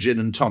sloe gin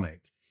and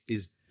tonic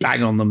is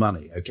bang on the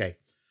money, okay?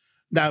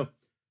 Now,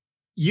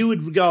 you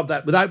would regard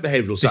that without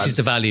behavioral science. This is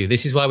the value.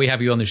 This is why we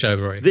have you on the show,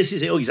 Rory. This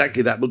is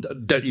exactly that. Well,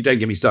 don't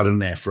get me started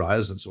on air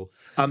fryers. That's all.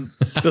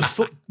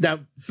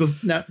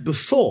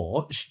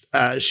 Before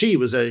she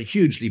was a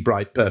hugely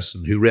bright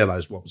person who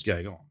realized what was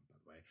going on. By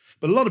the way,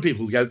 but a lot of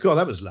people would go, "God,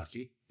 that was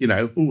lucky."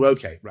 Ooh,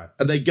 okay, right,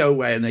 and they go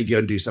away and they go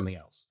and do something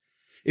else.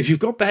 If you've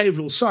got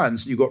behavioral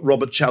science and you've got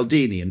Robert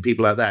Cialdini and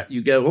people like that,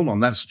 you go, hold on,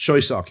 that's a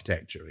choice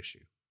architecture issue.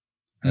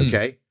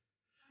 Okay.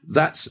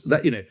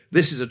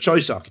 This is a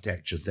choice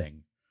architecture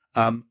thing.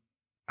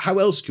 How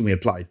else can we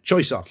apply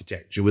choice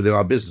architecture within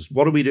our business?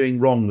 What are we doing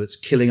wrong that's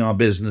killing our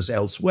business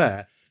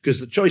elsewhere? Because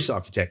the choice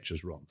architecture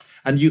is wrong.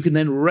 And you can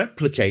then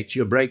replicate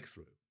your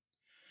breakthrough.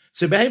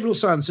 So behavioral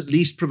science at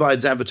least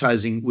provides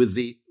advertising with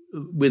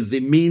the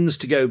means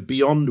to go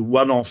beyond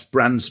one-off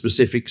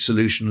brand-specific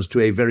solutions to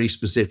a very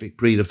specific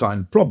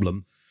predefined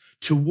problem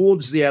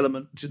towards the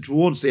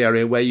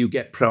area where you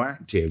get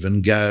proactive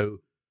and go,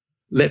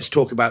 let's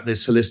talk about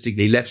this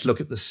holistically. Let's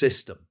look at the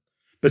system.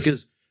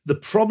 Because the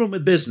problem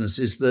with business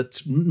is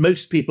that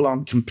most people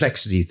aren't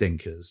complexity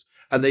thinkers,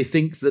 and they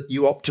think that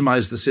you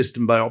optimize the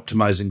system by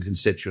optimizing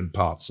constituent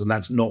parts, and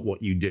that's not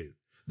what you do.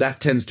 That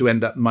tends to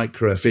end up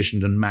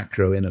micro-efficient and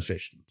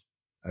macro-inefficient,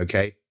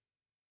 okay?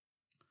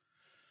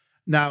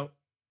 Now,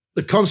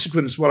 the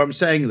consequence, what I'm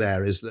saying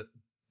there is that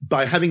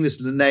by having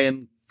this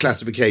Linnaean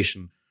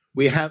classification,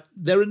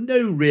 there are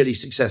no really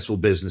successful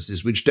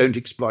businesses which don't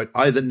exploit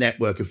either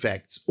network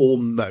effects or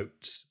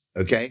moats,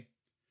 okay?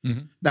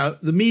 Mm-hmm. Now,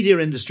 the media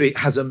industry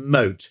has a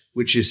moat,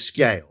 which is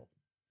scale,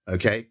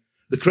 okay?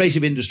 The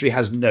creative industry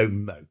has no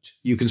moat.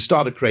 You can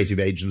start a creative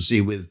agency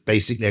with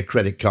basically a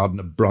credit card and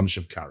a branch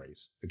of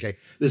curries, okay?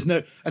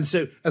 And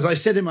so, as I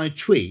said in my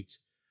tweet,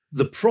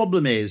 the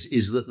problem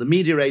is that the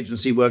media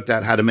agency worked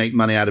out how to make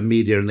money out of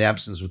media in the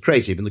absence of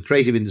creative, and the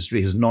creative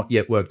industry has not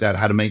yet worked out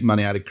how to make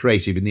money out of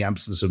creative in the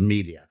absence of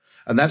media.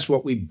 And that's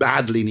what we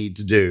badly need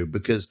to do,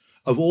 because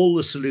of all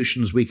the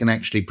solutions we can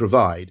actually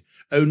provide,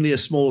 only a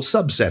small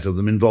subset of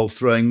them involve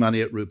throwing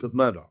money at Rupert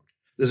Murdoch.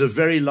 There's a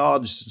very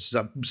large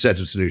subset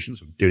of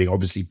solutions, doing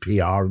obviously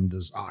PR and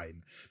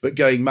design, but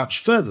going much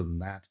further than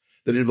that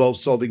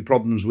involves solving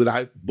problems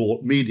without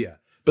bought media.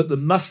 But the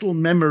muscle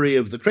memory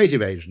of the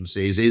creative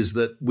agencies is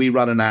that we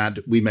run an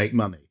ad, we make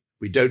money.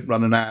 We don't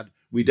run an ad,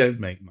 we don't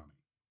make money.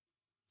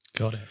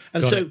 Got it.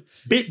 And so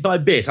bit by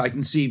bit, I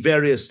can see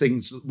various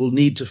things that will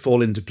need to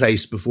fall into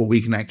place before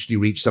we can actually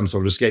reach some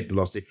sort of escape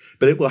velocity.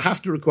 But it will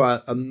have to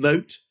require a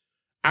moat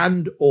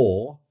and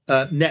or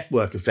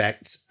network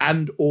effects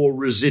and or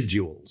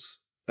residuals.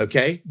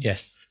 Okay?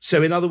 Yes.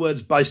 So in other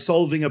words, by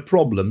solving a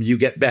problem, you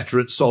get better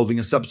at solving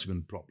a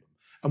subsequent problem.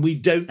 And we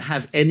don't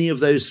have any of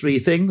those three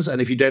things.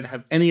 And if you don't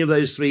have any of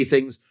those three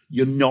things,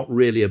 you're not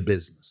really a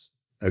business.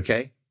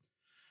 Okay?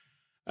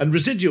 And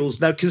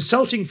residuals. Now,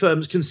 consulting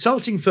firms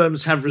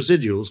have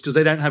residuals because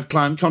they don't have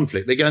client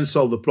conflict. They go and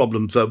solve a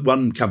problem for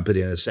one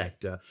company in a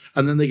sector,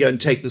 and then they go and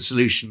take the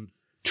solution,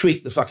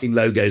 tweak the fucking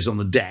logos on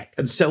the deck,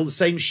 and sell the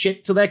same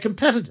shit to their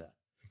competitor.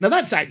 Now,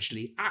 that's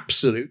actually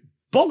absolute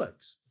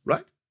bollocks,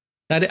 right?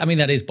 That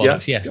is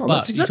bollocks, yes. Yeah,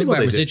 but exactly you talk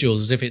about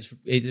residuals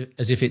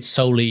as if it's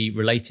solely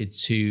related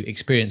to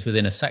experience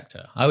within a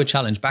sector. I would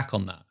challenge back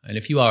on that. And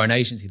if you are an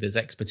agency that's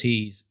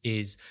expertise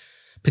is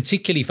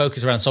particularly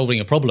focused around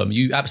solving a problem,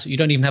 you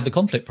don't even have the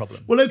conflict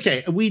problem. Well,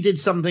 okay, we did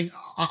something.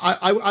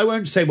 I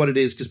won't say what it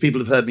is because people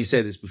have heard me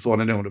say this before,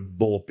 and I don't want to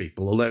bore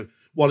people. Although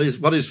what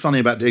is funny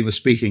about doing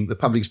the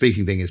public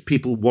speaking thing is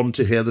people want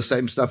to hear the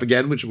same stuff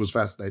again, which was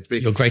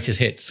fascinating. Your greatest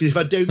hits. If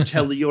I don't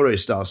tell the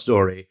Eurostar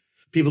story,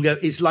 people go,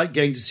 it's like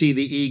going to see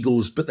the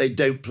Eagles, but they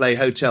don't play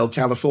Hotel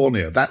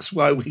California. That's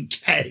why we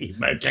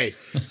came. Okay,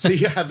 so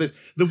you have this.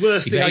 The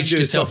worst thing I can do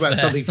is talk about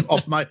something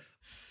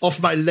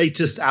off my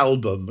latest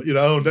album.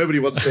 Nobody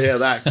wants to hear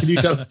that. Can you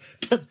tell us?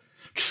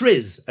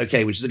 Triz,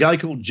 okay, which is a guy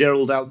called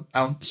Gerald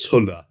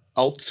Altshuller,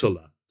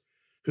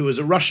 who was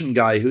a Russian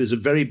guy who is a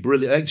very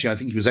brilliant, actually, I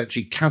think he was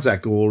actually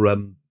Kazakh or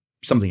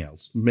something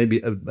else,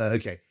 maybe,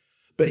 okay.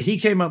 But he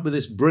came up with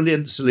this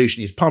brilliant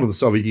solution. He's part of the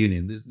Soviet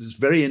Union, this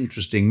very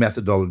interesting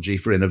methodology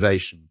for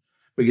innovation,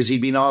 because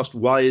he'd been asked,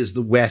 why is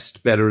the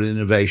West better at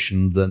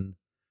innovation than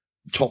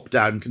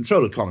top-down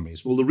control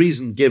economies? Well, the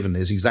reason given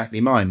is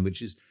exactly mine,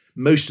 which is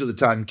most of the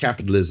time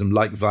capitalism,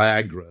 like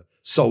Viagra,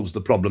 solves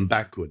the problem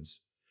backwards.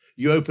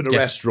 You open a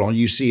restaurant,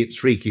 you see it's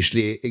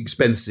freakishly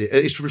expensive,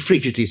 it's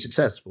freakishly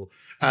successful,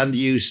 and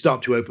you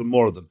start to open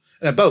more of them.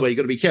 And by the way, you've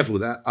got to be careful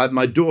with that.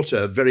 My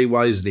daughter, very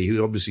wisely,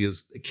 who obviously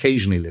has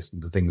occasionally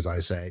listened to things I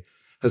say,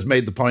 has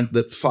made the point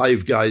that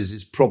Five Guys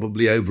is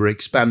probably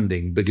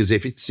over-expanding, because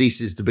if it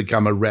ceases to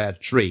become a rare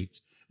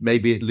treat,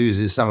 maybe it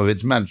loses some of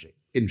its magic.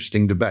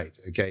 Interesting debate,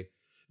 okay?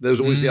 There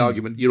was always the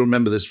argument, you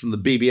remember this from the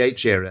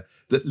BBH era,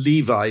 that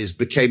Levi's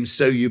became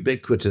so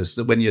ubiquitous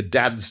that when your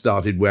dad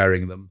started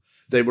wearing them,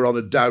 they were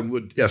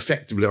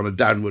effectively on a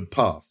downward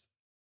path.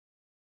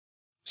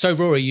 So,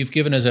 Rory, you've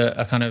given us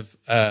a kind of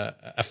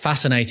a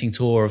fascinating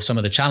tour of some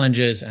of the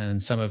challenges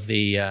and some of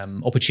the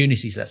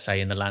opportunities, let's say,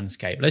 in the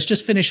landscape. Let's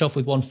just finish off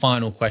with one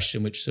final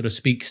question, which sort of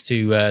speaks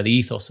to the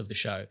ethos of the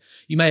show.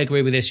 You may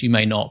agree with this, you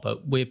may not,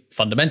 but we're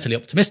fundamentally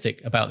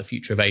optimistic about the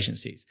future of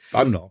agencies.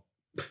 I'm not.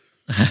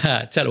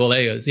 Well,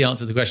 there you go. It's the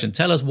answer to the question.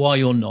 Tell us why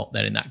you're not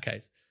then in that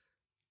case.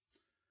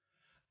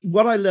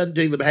 What I learned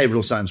doing the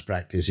behavioral science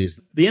practice is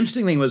the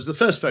interesting thing was the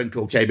first phone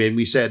call came in.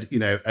 We said,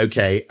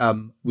 okay,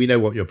 we know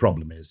what your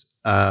problem is.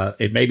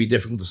 It may be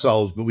difficult to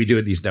solve, but we do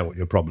at least know what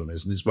your problem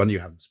is. And it's one you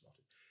haven't spotted.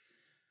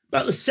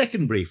 About the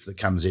second brief that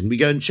comes in, we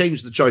go and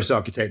change the choice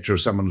architecture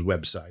of someone's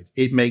website.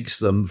 It makes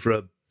them, for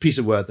a piece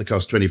of work that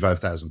costs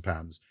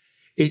 £25,000,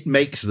 it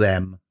makes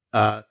them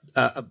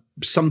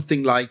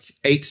something like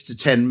 £8 to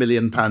 £10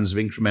 million of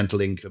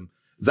incremental income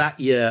that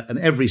year and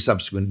every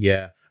subsequent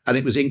year. And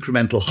it was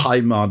incremental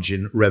high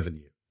margin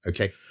revenue,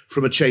 okay,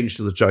 from a change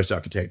to the choice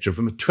architecture,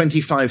 from a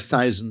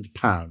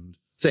 £25,000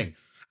 thing,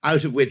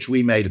 out of which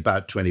we made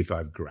about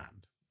 25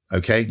 grand,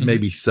 okay,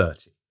 maybe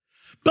 30.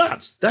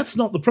 But that's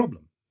not the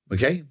problem,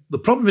 okay? The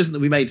problem isn't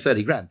that we made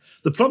 30 grand.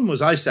 The problem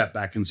was I sat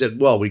back and said,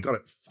 well, we got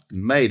it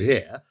fucking made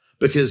here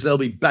because they'll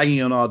be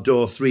banging on our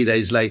door 3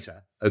 days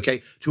later,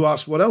 okay, to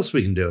ask what else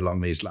we can do along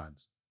these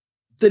lines.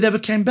 They never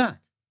came back.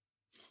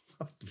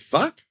 What the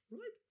fuck?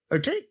 Right?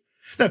 Okay.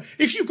 Now,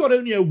 if you've got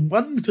only a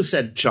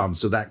 1%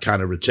 chance of that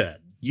kind of return,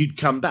 you'd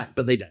come back,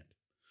 but they don't.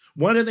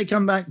 Why don't they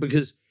come back?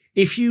 Because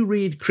if you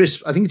read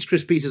I think it's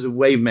Chris Peters of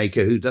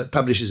Wavemaker, who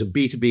publishes a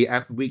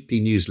B2B weekly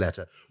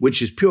newsletter,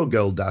 which is pure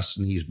gold dust,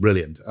 and he's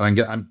brilliant. And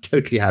I'm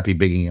totally happy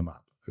bigging him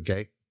up,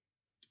 okay?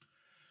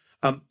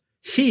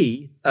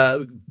 He,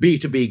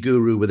 B2B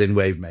guru within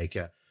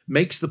Wavemaker,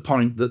 makes the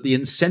point that the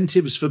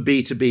incentives for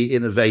B2B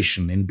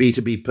innovation in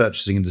B2B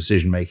purchasing and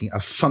decision-making are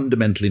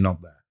fundamentally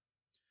not there.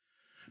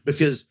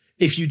 Because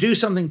if you do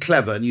something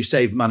clever and you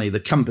save money,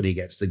 the company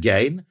gets the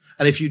gain.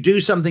 And if you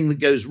do something that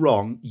goes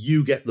wrong,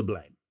 you get the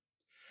blame.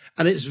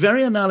 And it's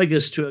very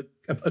analogous to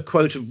a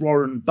quote of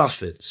Warren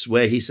Buffett's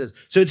where he says,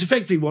 so it's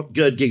effectively what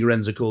Gerd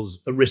Gigerenzer calls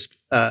a risk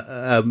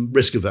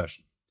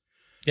aversion.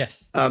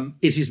 Yes.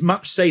 It is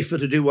much safer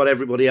to do what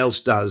everybody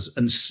else does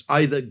and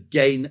either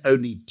gain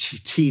only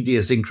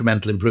tedious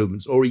incremental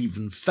improvements or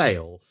even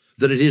fail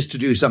than it is to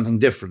do something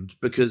different,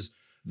 because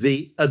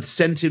the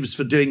incentives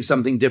for doing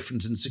something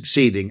different and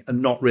succeeding are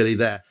not really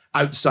there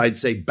outside,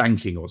 say,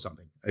 banking or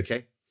something.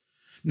 Okay.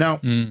 Now,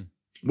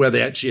 where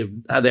they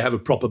actually have a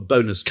proper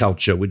bonus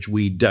culture, which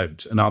we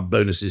don't. And our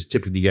bonuses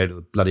typically go to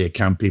the bloody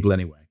account people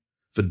anyway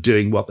for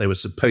doing what they were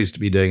supposed to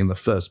be doing in the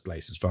first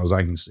place, as far as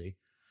I can see.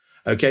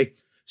 Okay.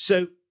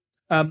 So,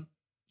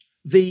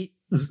 the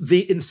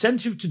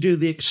incentive to do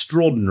the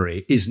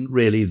extraordinary isn't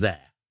really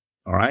there.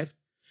 All right.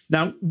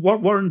 Now,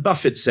 what Warren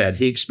Buffett said,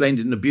 he explained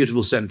it in a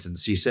beautiful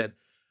sentence. He said,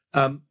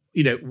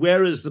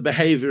 whereas the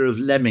behavior of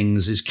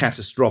lemmings is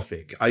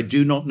catastrophic, I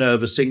do not know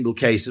of a single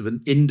case of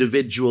an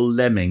individual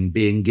lemming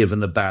being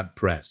given a bad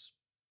press.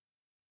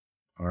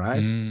 All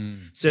right.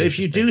 So if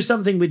you do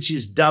something which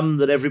is dumb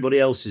that everybody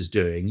else is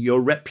doing,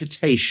 your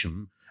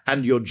reputation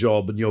and your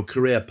job and your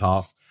career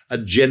path are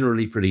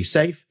generally pretty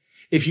safe.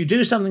 If you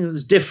do something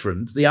that's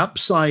different, the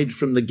upside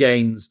from the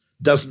gains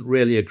doesn't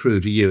really accrue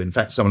to you. In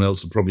fact, someone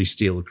else will probably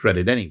steal the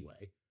credit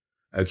anyway.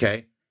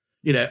 Okay.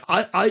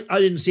 I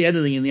didn't see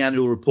anything in the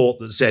annual report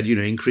that said,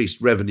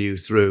 increased revenue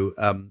through,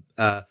 in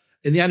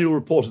the annual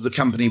report of the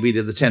company, we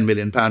did the £10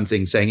 million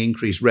thing saying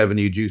increased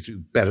revenue due to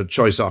better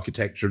choice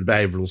architecture and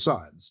behavioral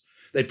science.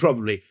 They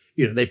probably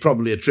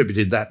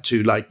attributed that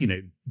to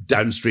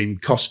downstream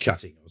cost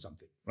cutting or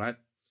something, right?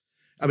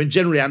 I mean,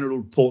 generally annual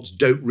reports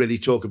don't really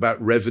talk about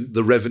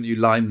the revenue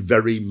line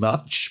very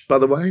much, by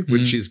the way,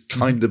 which is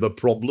kind of a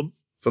problem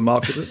for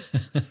marketers.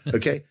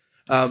 Okay.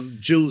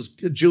 Jules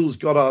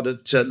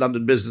Goddard at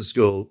London Business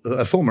School,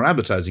 a former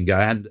advertising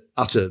guy and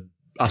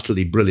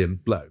utterly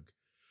brilliant bloke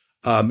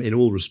in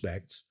all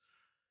respects.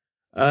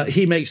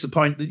 He makes the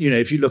point that,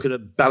 if you look at a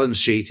balance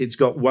sheet, it's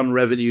got one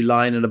revenue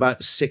line and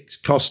about 6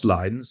 cost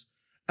lines.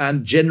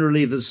 And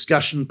generally the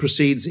discussion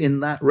proceeds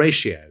in that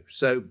ratio.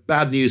 So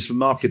bad news for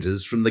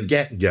marketers from the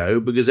get-go,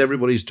 because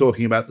everybody's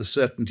talking about the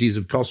certainties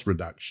of cost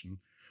reduction,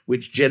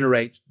 which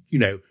generate,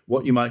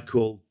 what you might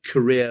call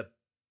career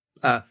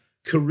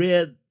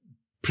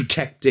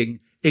protecting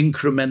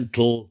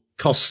incremental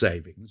cost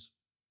savings.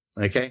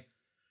 Okay.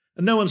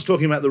 And no one's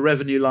talking about the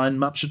revenue line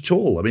much at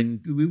all. I mean,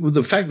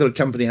 the fact that a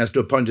company has to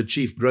appoint a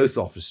chief growth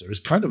officer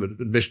is kind of an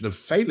admission of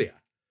failure.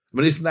 I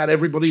mean, isn't that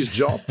everybody's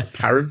job?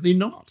 Apparently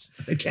not.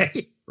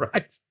 Okay.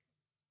 Right.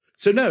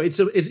 So no, it's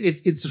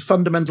a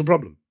fundamental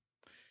problem.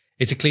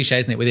 It's a cliche,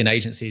 isn't it, within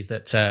agencies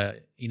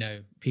that,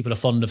 people are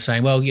fond of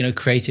saying, well,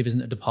 creative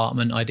isn't a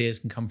department, ideas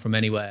can come from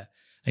anywhere.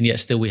 And yet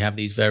still we have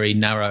these very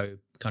narrow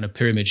kind of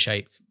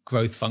pyramid-shaped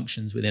growth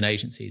functions within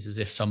agencies, as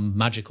if some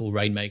magical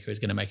rainmaker is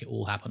going to make it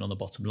all happen on the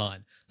bottom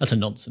line. That's a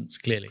nonsense,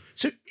 clearly.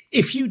 So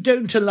if you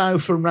don't allow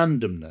for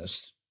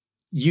randomness,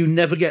 you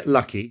never get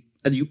lucky,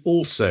 and you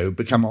also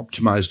become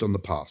optimized on the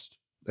past.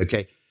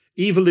 Okay.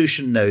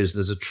 Evolution knows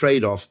there's a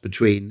trade-off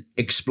between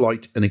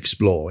exploit and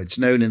explore. It's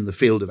known in the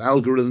field of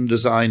algorithm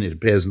design. It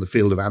appears in the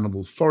field of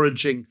animal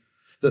foraging,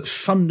 that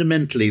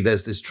fundamentally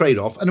there's this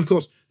trade-off. And of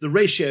course, the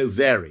ratio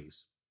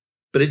varies,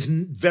 but it's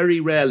very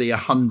rarely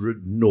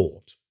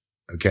 100-0.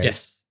 Okay.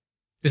 Yes.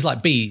 It's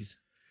like bees.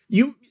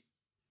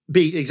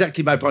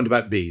 Exactly my point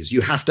about bees.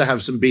 You have to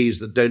have some bees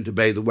that don't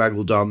obey the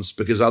waggle dance,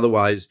 because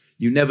otherwise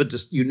you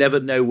never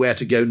know where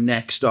to go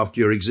next after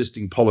your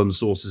existing pollen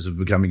sources have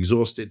become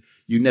exhausted.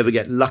 You never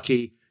get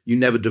lucky. You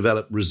never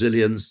develop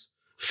resilience.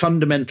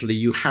 Fundamentally,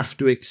 you have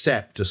to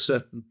accept a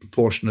certain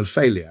proportion of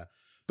failure.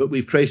 But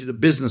we've created a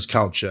business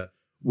culture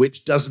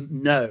which doesn't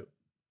know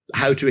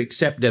how to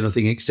accept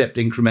anything except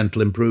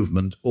incremental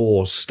improvement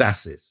or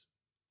stasis.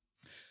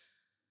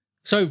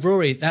 So,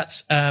 Rory,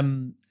 that's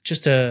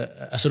just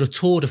a sort of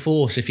tour de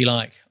force, if you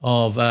like,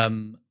 of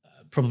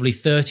probably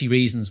 30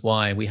 reasons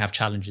why we have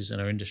challenges in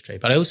our industry.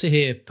 But I also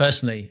hear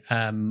personally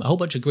a whole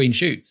bunch of green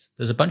shoots.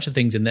 There's a bunch of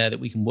things in there that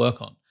we can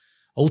work on.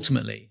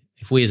 Ultimately,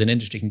 if we as an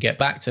industry can get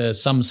back to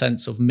some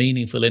sense of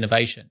meaningful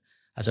innovation,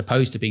 as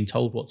opposed to being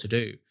told what to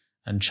do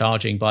and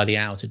charging by the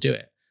hour to do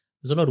it,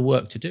 there's a lot of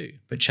work to do,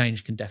 but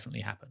change can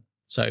definitely happen.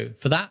 So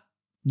for that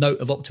note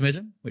of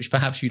optimism, which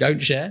perhaps you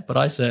don't share, but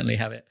I certainly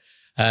have it,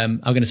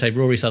 I'm going to say,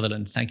 Rory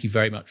Sutherland, thank you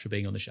very much for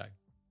being on the show.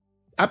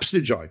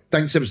 Absolute joy.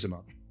 Thanks ever so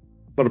much.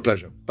 What a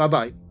pleasure.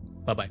 Bye-bye.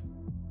 Bye-bye.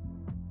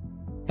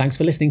 Thanks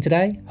for listening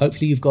today.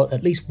 Hopefully you've got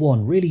at least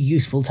one really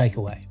useful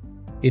takeaway.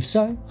 If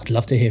so, I'd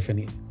love to hear from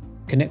you.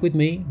 Connect with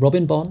me,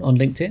 Robin Bonn, on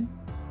LinkedIn,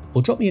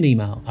 or drop me an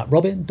email at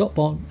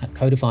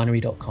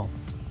robin.bonn@codefinery.com.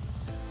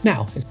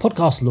 Now, it's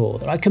podcast law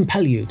that I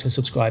compel you to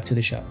subscribe to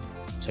the show,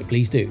 so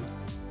please do.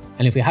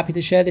 And if you're happy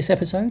to share this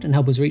episode and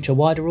help us reach a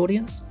wider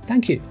audience,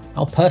 thank you.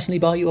 I'll personally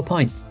buy you a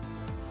pint.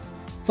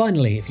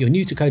 Finally, if you're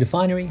new to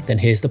Codefinery, then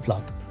here's the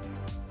plug.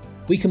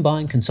 We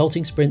combine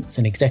consulting sprints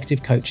and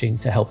executive coaching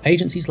to help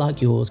agencies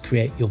like yours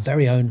create your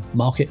very own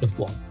market of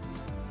one.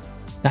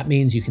 That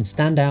means you can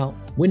stand out,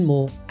 win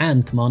more,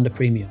 and command a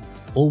premium,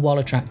 all while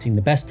attracting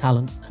the best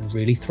talent and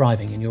really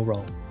thriving in your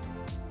role.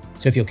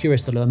 So if you're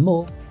curious to learn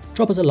more,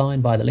 drop us a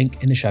line via the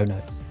link in the show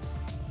notes.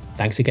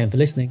 Thanks again for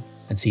listening,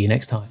 and see you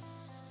next time.